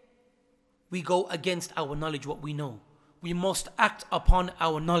we go against our knowledge, what we know. We must act upon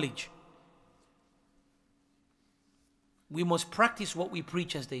our knowledge. We must practice what we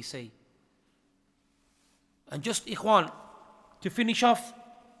preach, as they say. And just, ikhwan, to finish off,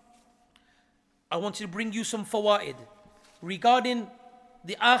 I want to bring you some fawaid regarding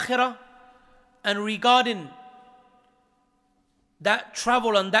the akhirah and regarding that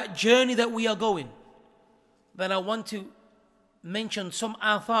travel and that journey that we are going. Then I want to mention some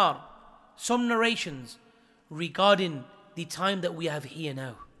athar, some narrations regarding the time that we have here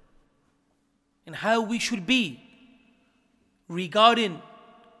now and how we should be regarding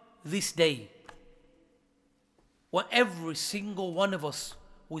this day, when every single one of us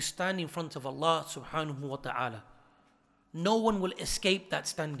will stand in front of Allah subhanahu wa ta'ala. No one will escape that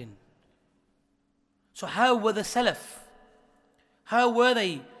standing. So how were the Salaf? How were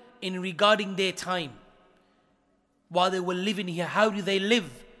they in regarding their time? While they were living here, how do they live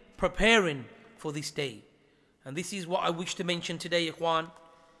preparing for this day? And this is what I wish to mention today, ikhwan.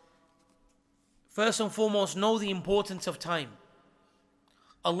 First and foremost, know the importance of time.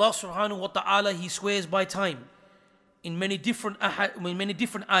 Allah subhanahu wa ta'ala, He swears by time in many different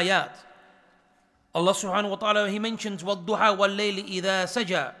ayat. Allah subhanahu wa ta'ala, He mentions وَالضُّحَى وَاللَّيْلِ إِذَا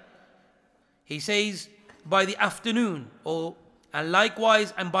سَجَى. He says by the afternoon, and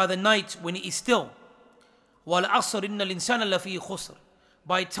likewise and by the night when it is still. وَالْعَصْرِ إِنَّ الْإِنسَانَ لَفِي خُسْرٍ.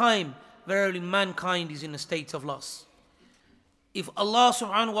 By time, verily mankind is in a state of loss. If Allah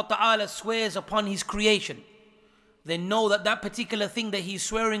subhanahu wa ta'ala swears upon His creation, then know that that particular thing that He's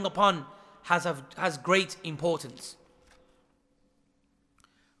swearing upon has great importance.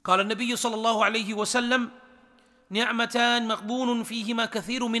 قال النبي صلى الله عليه وسلم نعمتان مغبون فيهما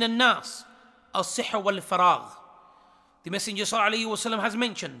كثير من الناس الصحة والفراغ. The Messenger صلى الله عليه وسلم has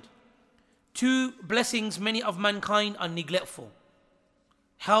mentioned two blessings many of mankind are neglectful: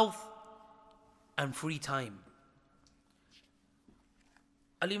 health and free time.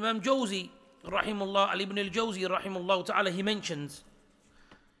 Al-Imam Jawzi rahimahullah, Ibn al-Jawzi rahimahullah ta'ala, he mentions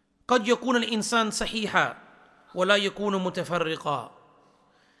قد يكون الإنسان صحيحا ولا يكون متفرقا.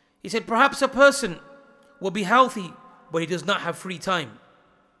 He said perhaps a person will be healthy but he does not have free time,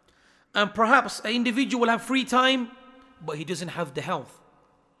 and perhaps an individual will have free time but he doesn't have the health.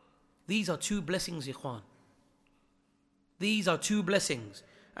 These are two blessings, ikhwan. These are two blessings.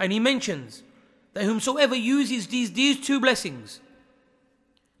 And he mentions that whomsoever uses these two blessings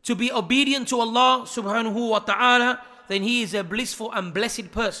to be obedient to Allah subhanahu wa ta'ala, then he is a blissful and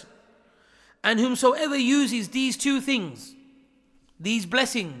blessed person. And whomsoever uses these two things, these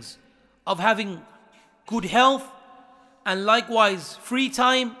blessings of having good health and likewise free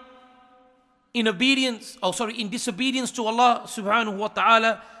time, in disobedience to Allah subhanahu wa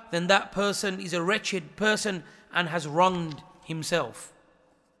ta'ala, then that person is a wretched person and has wronged himself.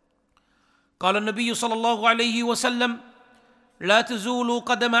 قال النبي صلى الله عليه وسلم لا تزول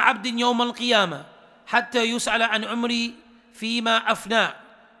قدم عبد يوم القيامة حتى يسأل عن عمري فيما أفنى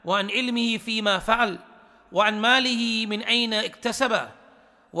وعن علمه فيما فعل وعن ماله من أين اكتسبه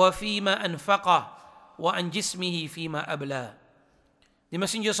وفيما أنفقه وعن جسمه فيما أبلى. The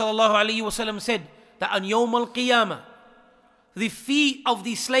Messenger sallallahu alaihi wasallam said that on Yawm al-Qiyamah, the feet of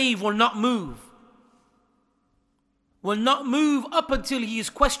the slave will not move up until he is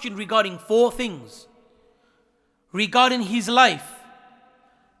questioned regarding four things: regarding his life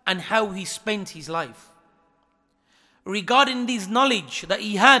and how he spent his life, regarding this knowledge that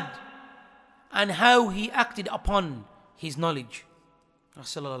he had and how he acted upon his knowledge,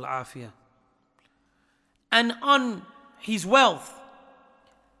 and on his wealth,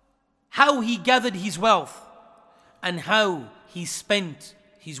 how he gathered his wealth and how he spent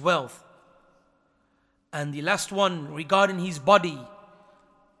his wealth. And the last one regarding his body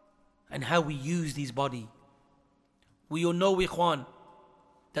and how we used his body. We all know, ikhwan,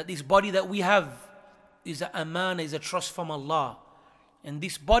 that this body that we have is a amana, is a trust from Allah. And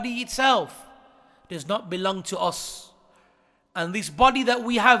this body itself does not belong to us. And this body that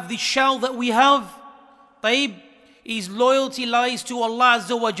we have, this shell that we have, taib, his loyalty lies to Allah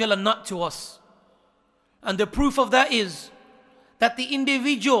Azza wa Jalla, not to us. And the proof of that is that the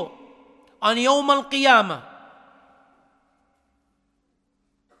individual on Yawm al-Qiyamah,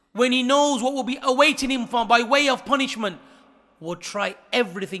 when he knows what will be awaiting him by way of punishment, will try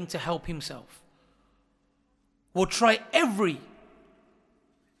everything to help himself. Will try every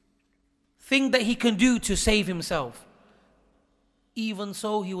thing that he can do to save himself. Even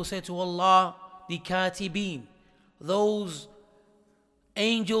so, he will say to Allah, the katibin, those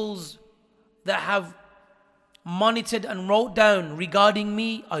angels that have monitored and wrote down regarding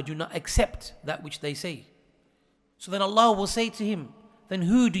me, I do not accept that which they say. So then Allah will say to him, then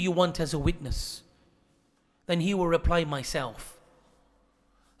who do you want as a witness? Then he will reply, myself.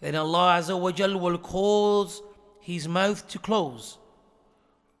 Then Allah Azza wa Jal will cause his mouth to close,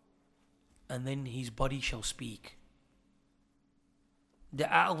 and then his body shall speak. The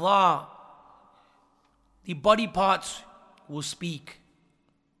a'dha, the body parts, will speak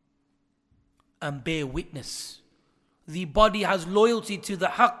and bear witness. The body has loyalty to the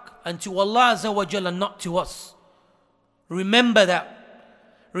haqq and to Allah Azza wa Jalla, not to us. Remember that.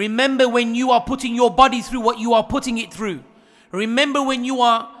 Remember when you are putting your body through what you are putting it through. Remember when you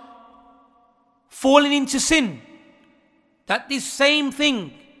are falling into sin, that this same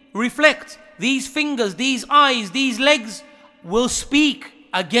thing reflect, these fingers, these eyes, these legs will speak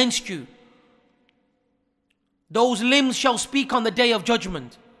against you. Those limbs shall speak on the day of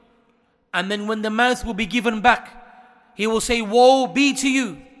judgment. And then when the mouth will be given back, he will say, woe be to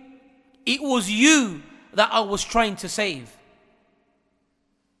you. It was you that I was trying to save.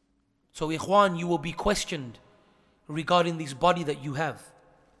 So ikhwan, you will be questioned regarding this body that you have.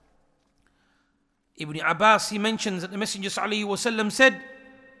 Ibn Abbas, he mentions that the Messenger sallallahu alaihi wasallam said,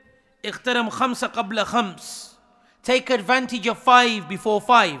 اغتنم خمس قبل خمس. Take advantage of 5 before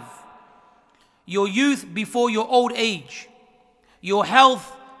 5. Your youth before your old age. Your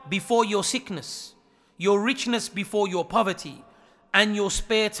health before your sickness. Your richness before your poverty. And your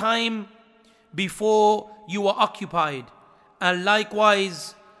spare time before you are occupied. And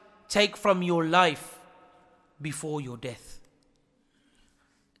likewise, take from your life before your death.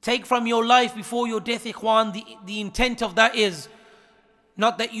 Take from your life before your death, ikhwan. The intent of that is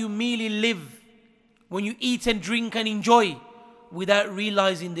Not that you merely live when you eat and drink and enjoy without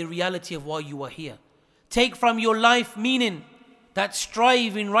realizing the reality of why you are here. Take from your life meaning that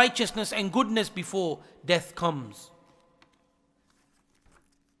strive in righteousness and goodness before death comes.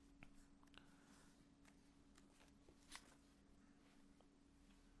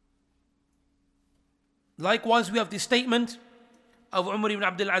 Likewise, we have the statement of Umar ibn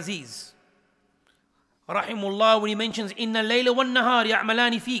Abdul Aziz, rahimullah, when he mentions, Inna layla wa nahar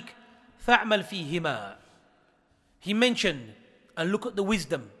ya'malani feek, fa'mal fihima. He mentioned, and look at the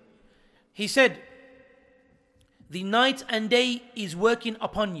wisdom. He said, the night and day is working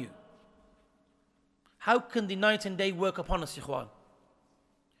upon you. How can the night and day work upon us, ikhwan?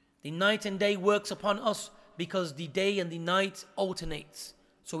 The night and day works upon us because the day and the night alternates.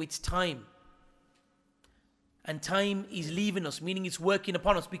 So it's time. And time is leaving us, meaning it's working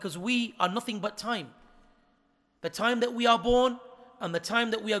upon us, because we are nothing but time. The time that we are born and the time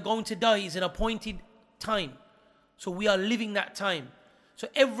that we are going to die is an appointed time. So we are living that time. So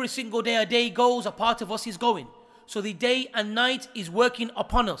every single day a day goes, a part of us is going. So the day and night is working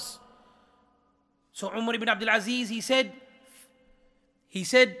upon us. So Umar ibn Abdul Aziz, he said,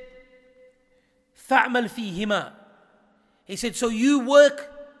 فَعْمَلْ فِيهِمَا. He said, so you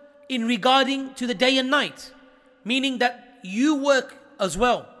work in regarding to the day and night. Meaning that you work as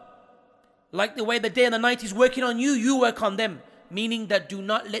well. Like the way the day and the night is working on you, you work on them. Meaning that do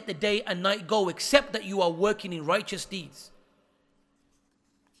not let the day and night go except that you are working in righteous deeds.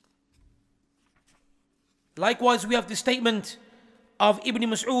 Likewise, we have the statement of Ibn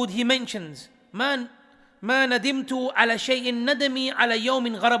Mas'ud. He mentions, ما ندمت على شيء ندمي على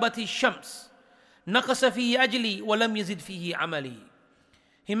يوم غربت الشمس نقص فيه أجلي ولم يزد فيه عملي.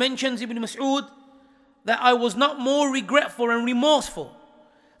 He mentions, Ibn Mas'ud, that I was not more regretful and remorseful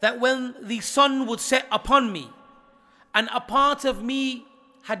that when the sun would set upon me and a part of me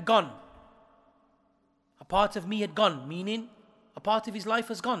had gone. A part of me had gone, meaning a part of his life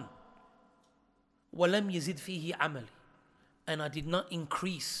has gone. وَلَمْ يَزِدْ فِيهِ عَمَلِ. And I did not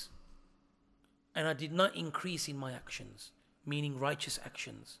increase. And I did not increase in my actions, meaning righteous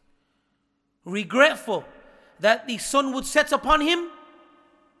actions. Regretful that the sun would set upon him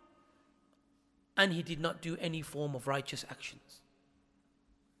and he did not do any form of righteous actions.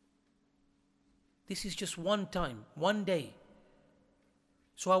 This is just one time, one day.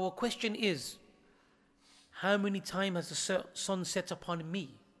 So our question is, how many times has the sun set upon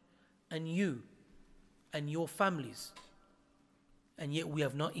me and you and your families, and yet we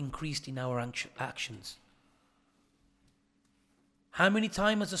have not increased in our actions? How many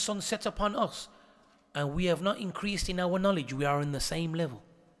times has the sun set upon us and we have not increased in our knowledge? We are in the same level.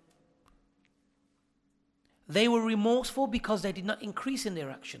 They were remorseful because they did not increase in their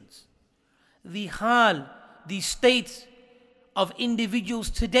actions. The hal, the state of individuals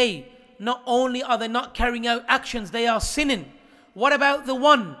today, not only are they not carrying out actions, they are sinning. What about the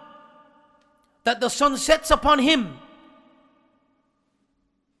one that the sun sets upon him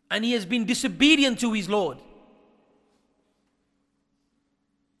and he has been disobedient to his Lord?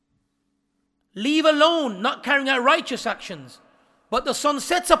 Leave alone not carrying out righteous actions, but the sun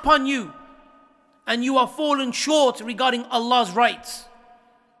sets upon you and you are falling short regarding Allah's rights.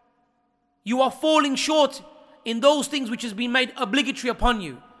 You are falling short in those things which has been made obligatory upon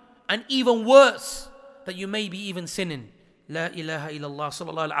you. And even worse, that you may be even sinning. La ilaha illallah,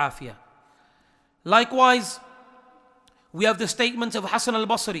 sallallahu al-afiyah. Likewise, we have the statement of Hassan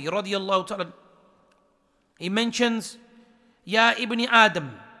al-Basri, radiyallahu ta'ala. He mentions, Ya ibn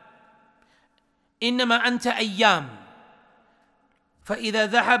Adam, إنما أنت أيام فإذا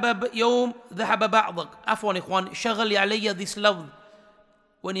ذهب يوم ذهب بعضك. عفوا إخوان, شغل علي this love.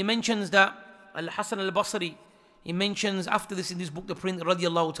 When he mentions that, Al-Hasan al-Basri, he mentions after this in this book, the Prince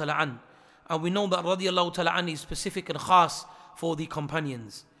radiyallahu ta'ala an. And we know that radiyallahu ta'ala an is specific and khas for the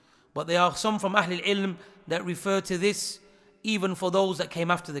companions. But there are some from Ahlul Ilm that refer to this even for those that came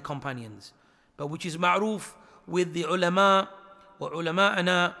after the companions. But which is ma'roof with the ulama or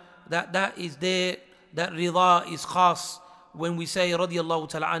ulama'ana, that is there, that rida is khas when we say radiyallahu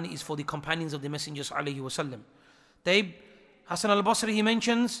ta'ala an is for the companions of the messengers alayhi wasallam. Taib, Hassan al-Basri, he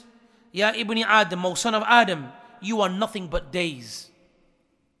mentions, Ya ibn Adam, O son of Adam, you are nothing but days.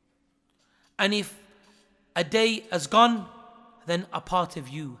 And if a day has gone, then a part of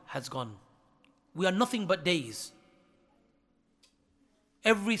you has gone. We are nothing but days.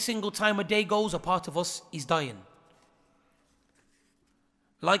 Every single time a day goes, a part of us is dying.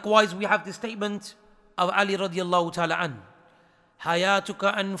 Likewise, we have the statement of Ali radiallahu ta'ala an.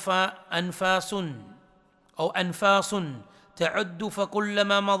 Hayatuka anfasun, or anfasun, تعد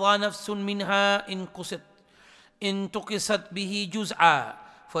فكلما مضى نفس منها انقصت إن تقست به جزعا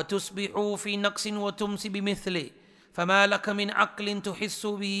فتصبح في نقص وتمسي بمثله فما لك من عقل تحس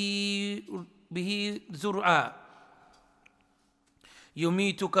به زرعا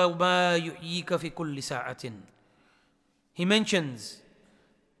يميتك وما يحييك في كل ساعة. He mentions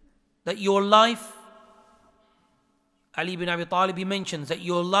that your life, Ali ibn Abi Talib, he mentions that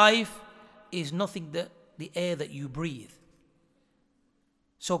your life is nothing but the air that you breathe.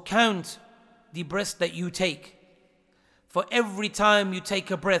 So count the breaths that you take. For every time you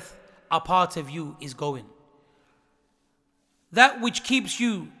take a breath, a part of you is going. That which keeps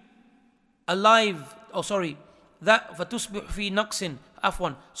you alive, that فَتُصْبِحُ فِي نَقْصٍ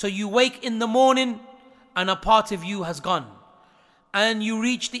afwan. So you wake in the morning and a part of you has gone. And you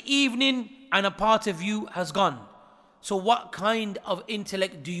reach the evening and a part of you has gone. So what kind of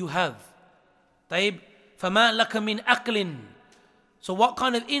intellect do you have? طيب فَمَا لَكَ مِنْ عَقْلٍ. So what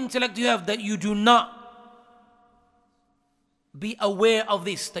kind of intellect do you have that you do not be aware of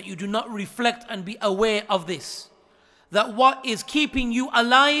this, that you do not reflect and be aware of this? That what is keeping you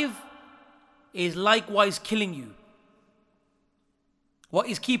alive is likewise killing you. What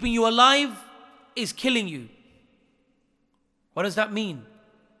is keeping you alive is killing you. What does that mean?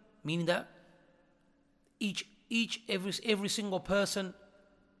 Meaning that every single person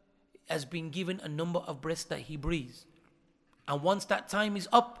has been given a number of breaths that he breathes. And once that time is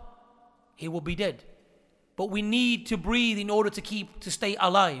up, he will be dead. But we need to breathe in order to stay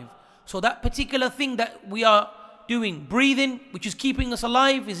alive. So that particular thing that we are doing, breathing, which is keeping us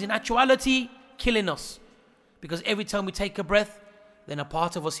alive, is in actuality killing us. Because every time we take a breath, then a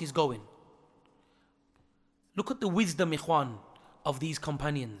part of us is going. Look at the wisdom, ikhwan, of these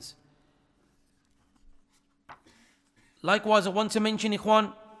companions. Likewise, I want to mention,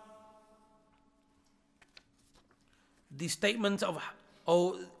 ikhwan, the statement of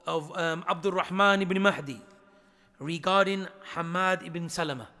Abdul Rahman ibn Mahdi regarding Hamad ibn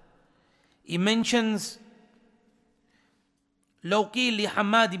Salama. He mentions لو قيل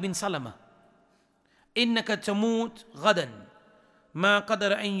لحماد بن سلمة إنك تموت غدا ما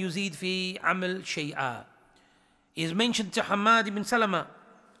قدر أن يزيد في عمل شيئا. Is mentioned to Hamad ibn Salama.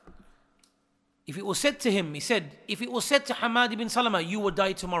 If it was said to him, he said, if it was said to Hamad ibn Salama, you will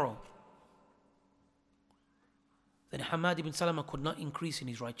die tomorrow, then Hamad ibn Salama could not increase in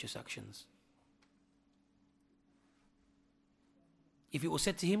his righteous actions. If it was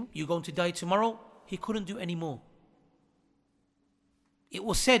said to him, you're going to die tomorrow, he couldn't do any more. It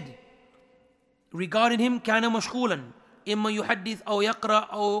was said regarding him, كان مشغولا إما يحدث أو يقرأ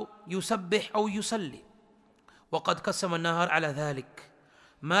أو يسبح أو يصلي وقد قسم النهار على ذلك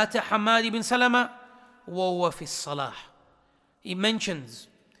مات حماد بن سلمة وهو في الصلاة. He mentions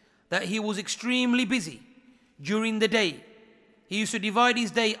that he was extremely busy during the day. He used to divide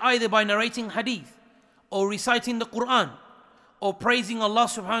his day either by narrating hadith or reciting the Quran or praising Allah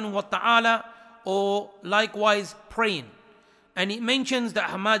subhanahu wa ta'ala or likewise praying. And it mentions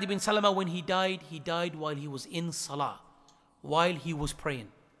that Hamad ibn Salama, when he died while he was in salah, while he was praying.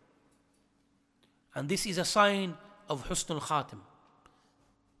 And this is a sign of Husnul Khatim,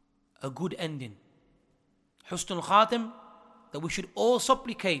 a good ending. Husnul Khatim, that we should all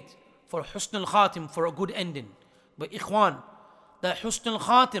supplicate for Husnul Khatim, for a good ending. But ikhwan, that Husnul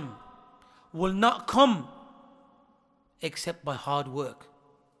Khatim will not come except by hard work.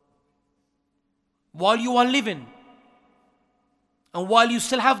 While you are living, and while you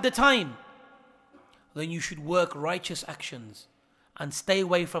still have the time, then you should work righteous actions and stay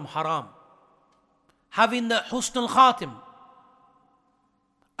away from haram. Having the Husnul Khatim,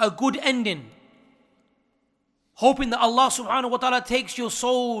 a good ending, hoping that Allah subhanahu wa ta'ala takes your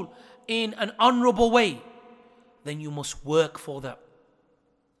soul in an honorable way, then you must work for that.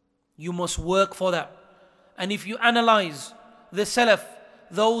 You must work for that. And if you analyze the Salaf,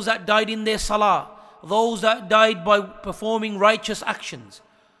 those that died in their salah, those that died by performing righteous actions,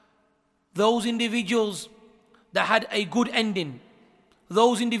 those individuals that had a good ending,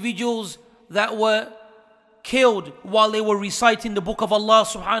 those individuals that were killed while they were reciting the book of Allah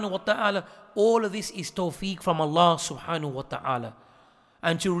subhanahu wa ta'ala, all of this is tawfiq from Allah subhanahu wa ta'ala.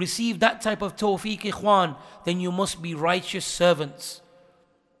 And to receive that type of tawfiq, ikhwan, then you must be righteous servants.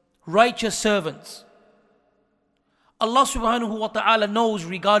 Righteous servants. Allah subhanahu wa ta'ala knows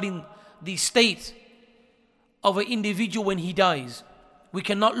regarding the state of an individual when he dies. We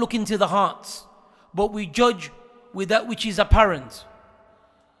cannot look into the hearts, but we judge with that which is apparent.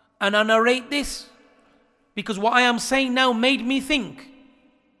 And I narrate this because what I am saying now made me think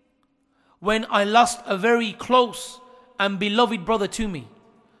when I lost a very close and beloved brother to me,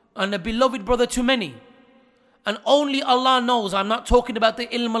 and a beloved brother to many. And only Allah knows, I'm not talking about the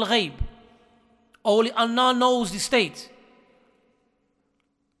ilm al-ghayb. Only Allah knows the state.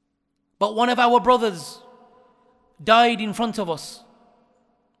 But one of our brothers died in front of us.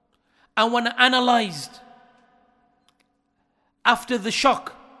 And when I analyzed after the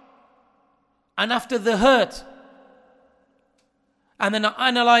shock and after the hurt, and then I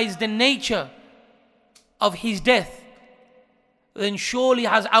analyzed the nature of his death, then surely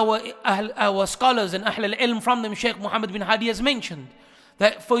as our scholars and Ahl al-Ilm from them, Shaykh Muhammad bin Hadi has mentioned,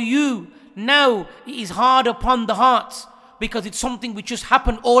 that for you now it is hard upon the hearts because it's something which just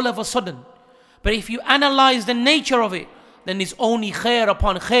happened all of a sudden. But if you analyze the nature of it, then it's only khair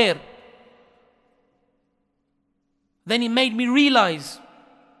upon khair. Then it made me realize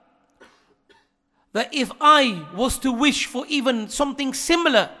that if I was to wish for even something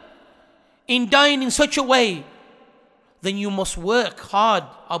similar in dying in such a way, then you must work hard,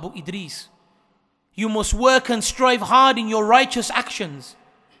 Abu Idrees. You must work and strive hard in your righteous actions.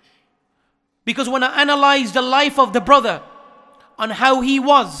 Because when I analyzed the life of the brother on how he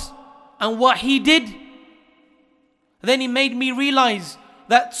was and what he did, then it made me realize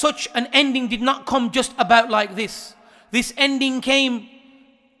that such an ending did not come just about like this. This ending came,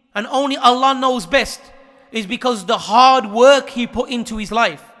 and only Allah knows best, is because the hard work he put into his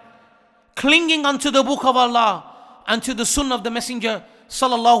life, clinging unto the book of Allah and to the sunnah of the Messenger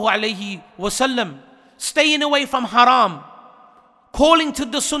sallallahu alaihi wasallam, staying away from haram, calling to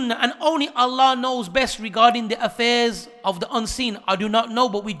the sunnah, and only Allah knows best regarding the affairs of the unseen. I do not know,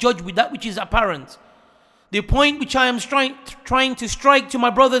 but we judge with that which is apparent. The point which I am trying to strike to my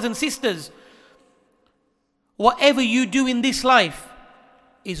brothers and sisters, whatever you do in this life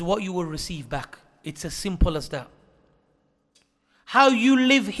is what you will receive back. It's as simple as that. How you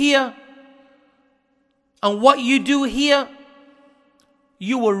live here and what you do here,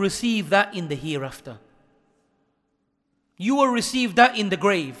 you will receive that in the hereafter. You will receive that in the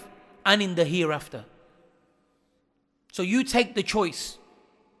grave and in the hereafter. So you take the choice.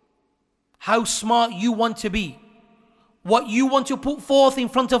 How smart you want to be. What you want to put forth in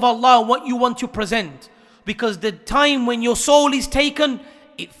front of Allah, what you want to present. Because the time when your soul is taken,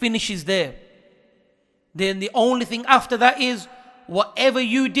 it finishes there. Then the only thing after that is whatever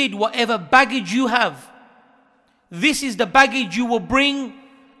you did, whatever baggage you have, this is the baggage you will bring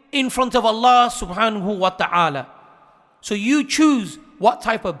in front of Allah subhanahu wa ta'ala. So you choose what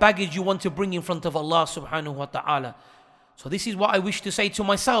type of baggage you want to bring in front of Allah subhanahu wa ta'ala. So this is what I wish to say to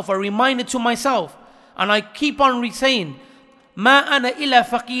myself, a reminder to myself. And I keep on saying, ما أنا إلا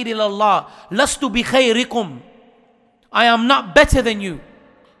فقير إلى الله لست بخيركم. I am not better than you.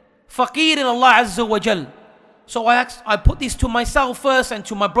 Faqir in Allah Azza wa Jal. So I put this to myself first and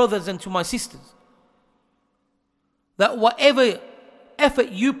to my brothers and to my sisters. That whatever effort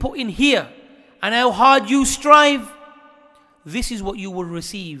you put in here and how hard you strive, this is what you will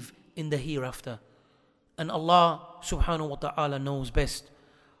receive in the hereafter. And Allah subhanahu wa ta'ala knows best.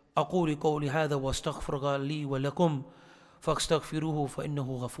 أقول قولي هذا واستغفر لي ولكم فاستغفروه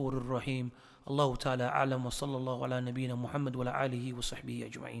فإنه غفور رحيم. الله تعالى أعلم وصلى الله على نبينا محمد وعلى آله وصحبه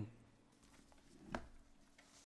أجمعين.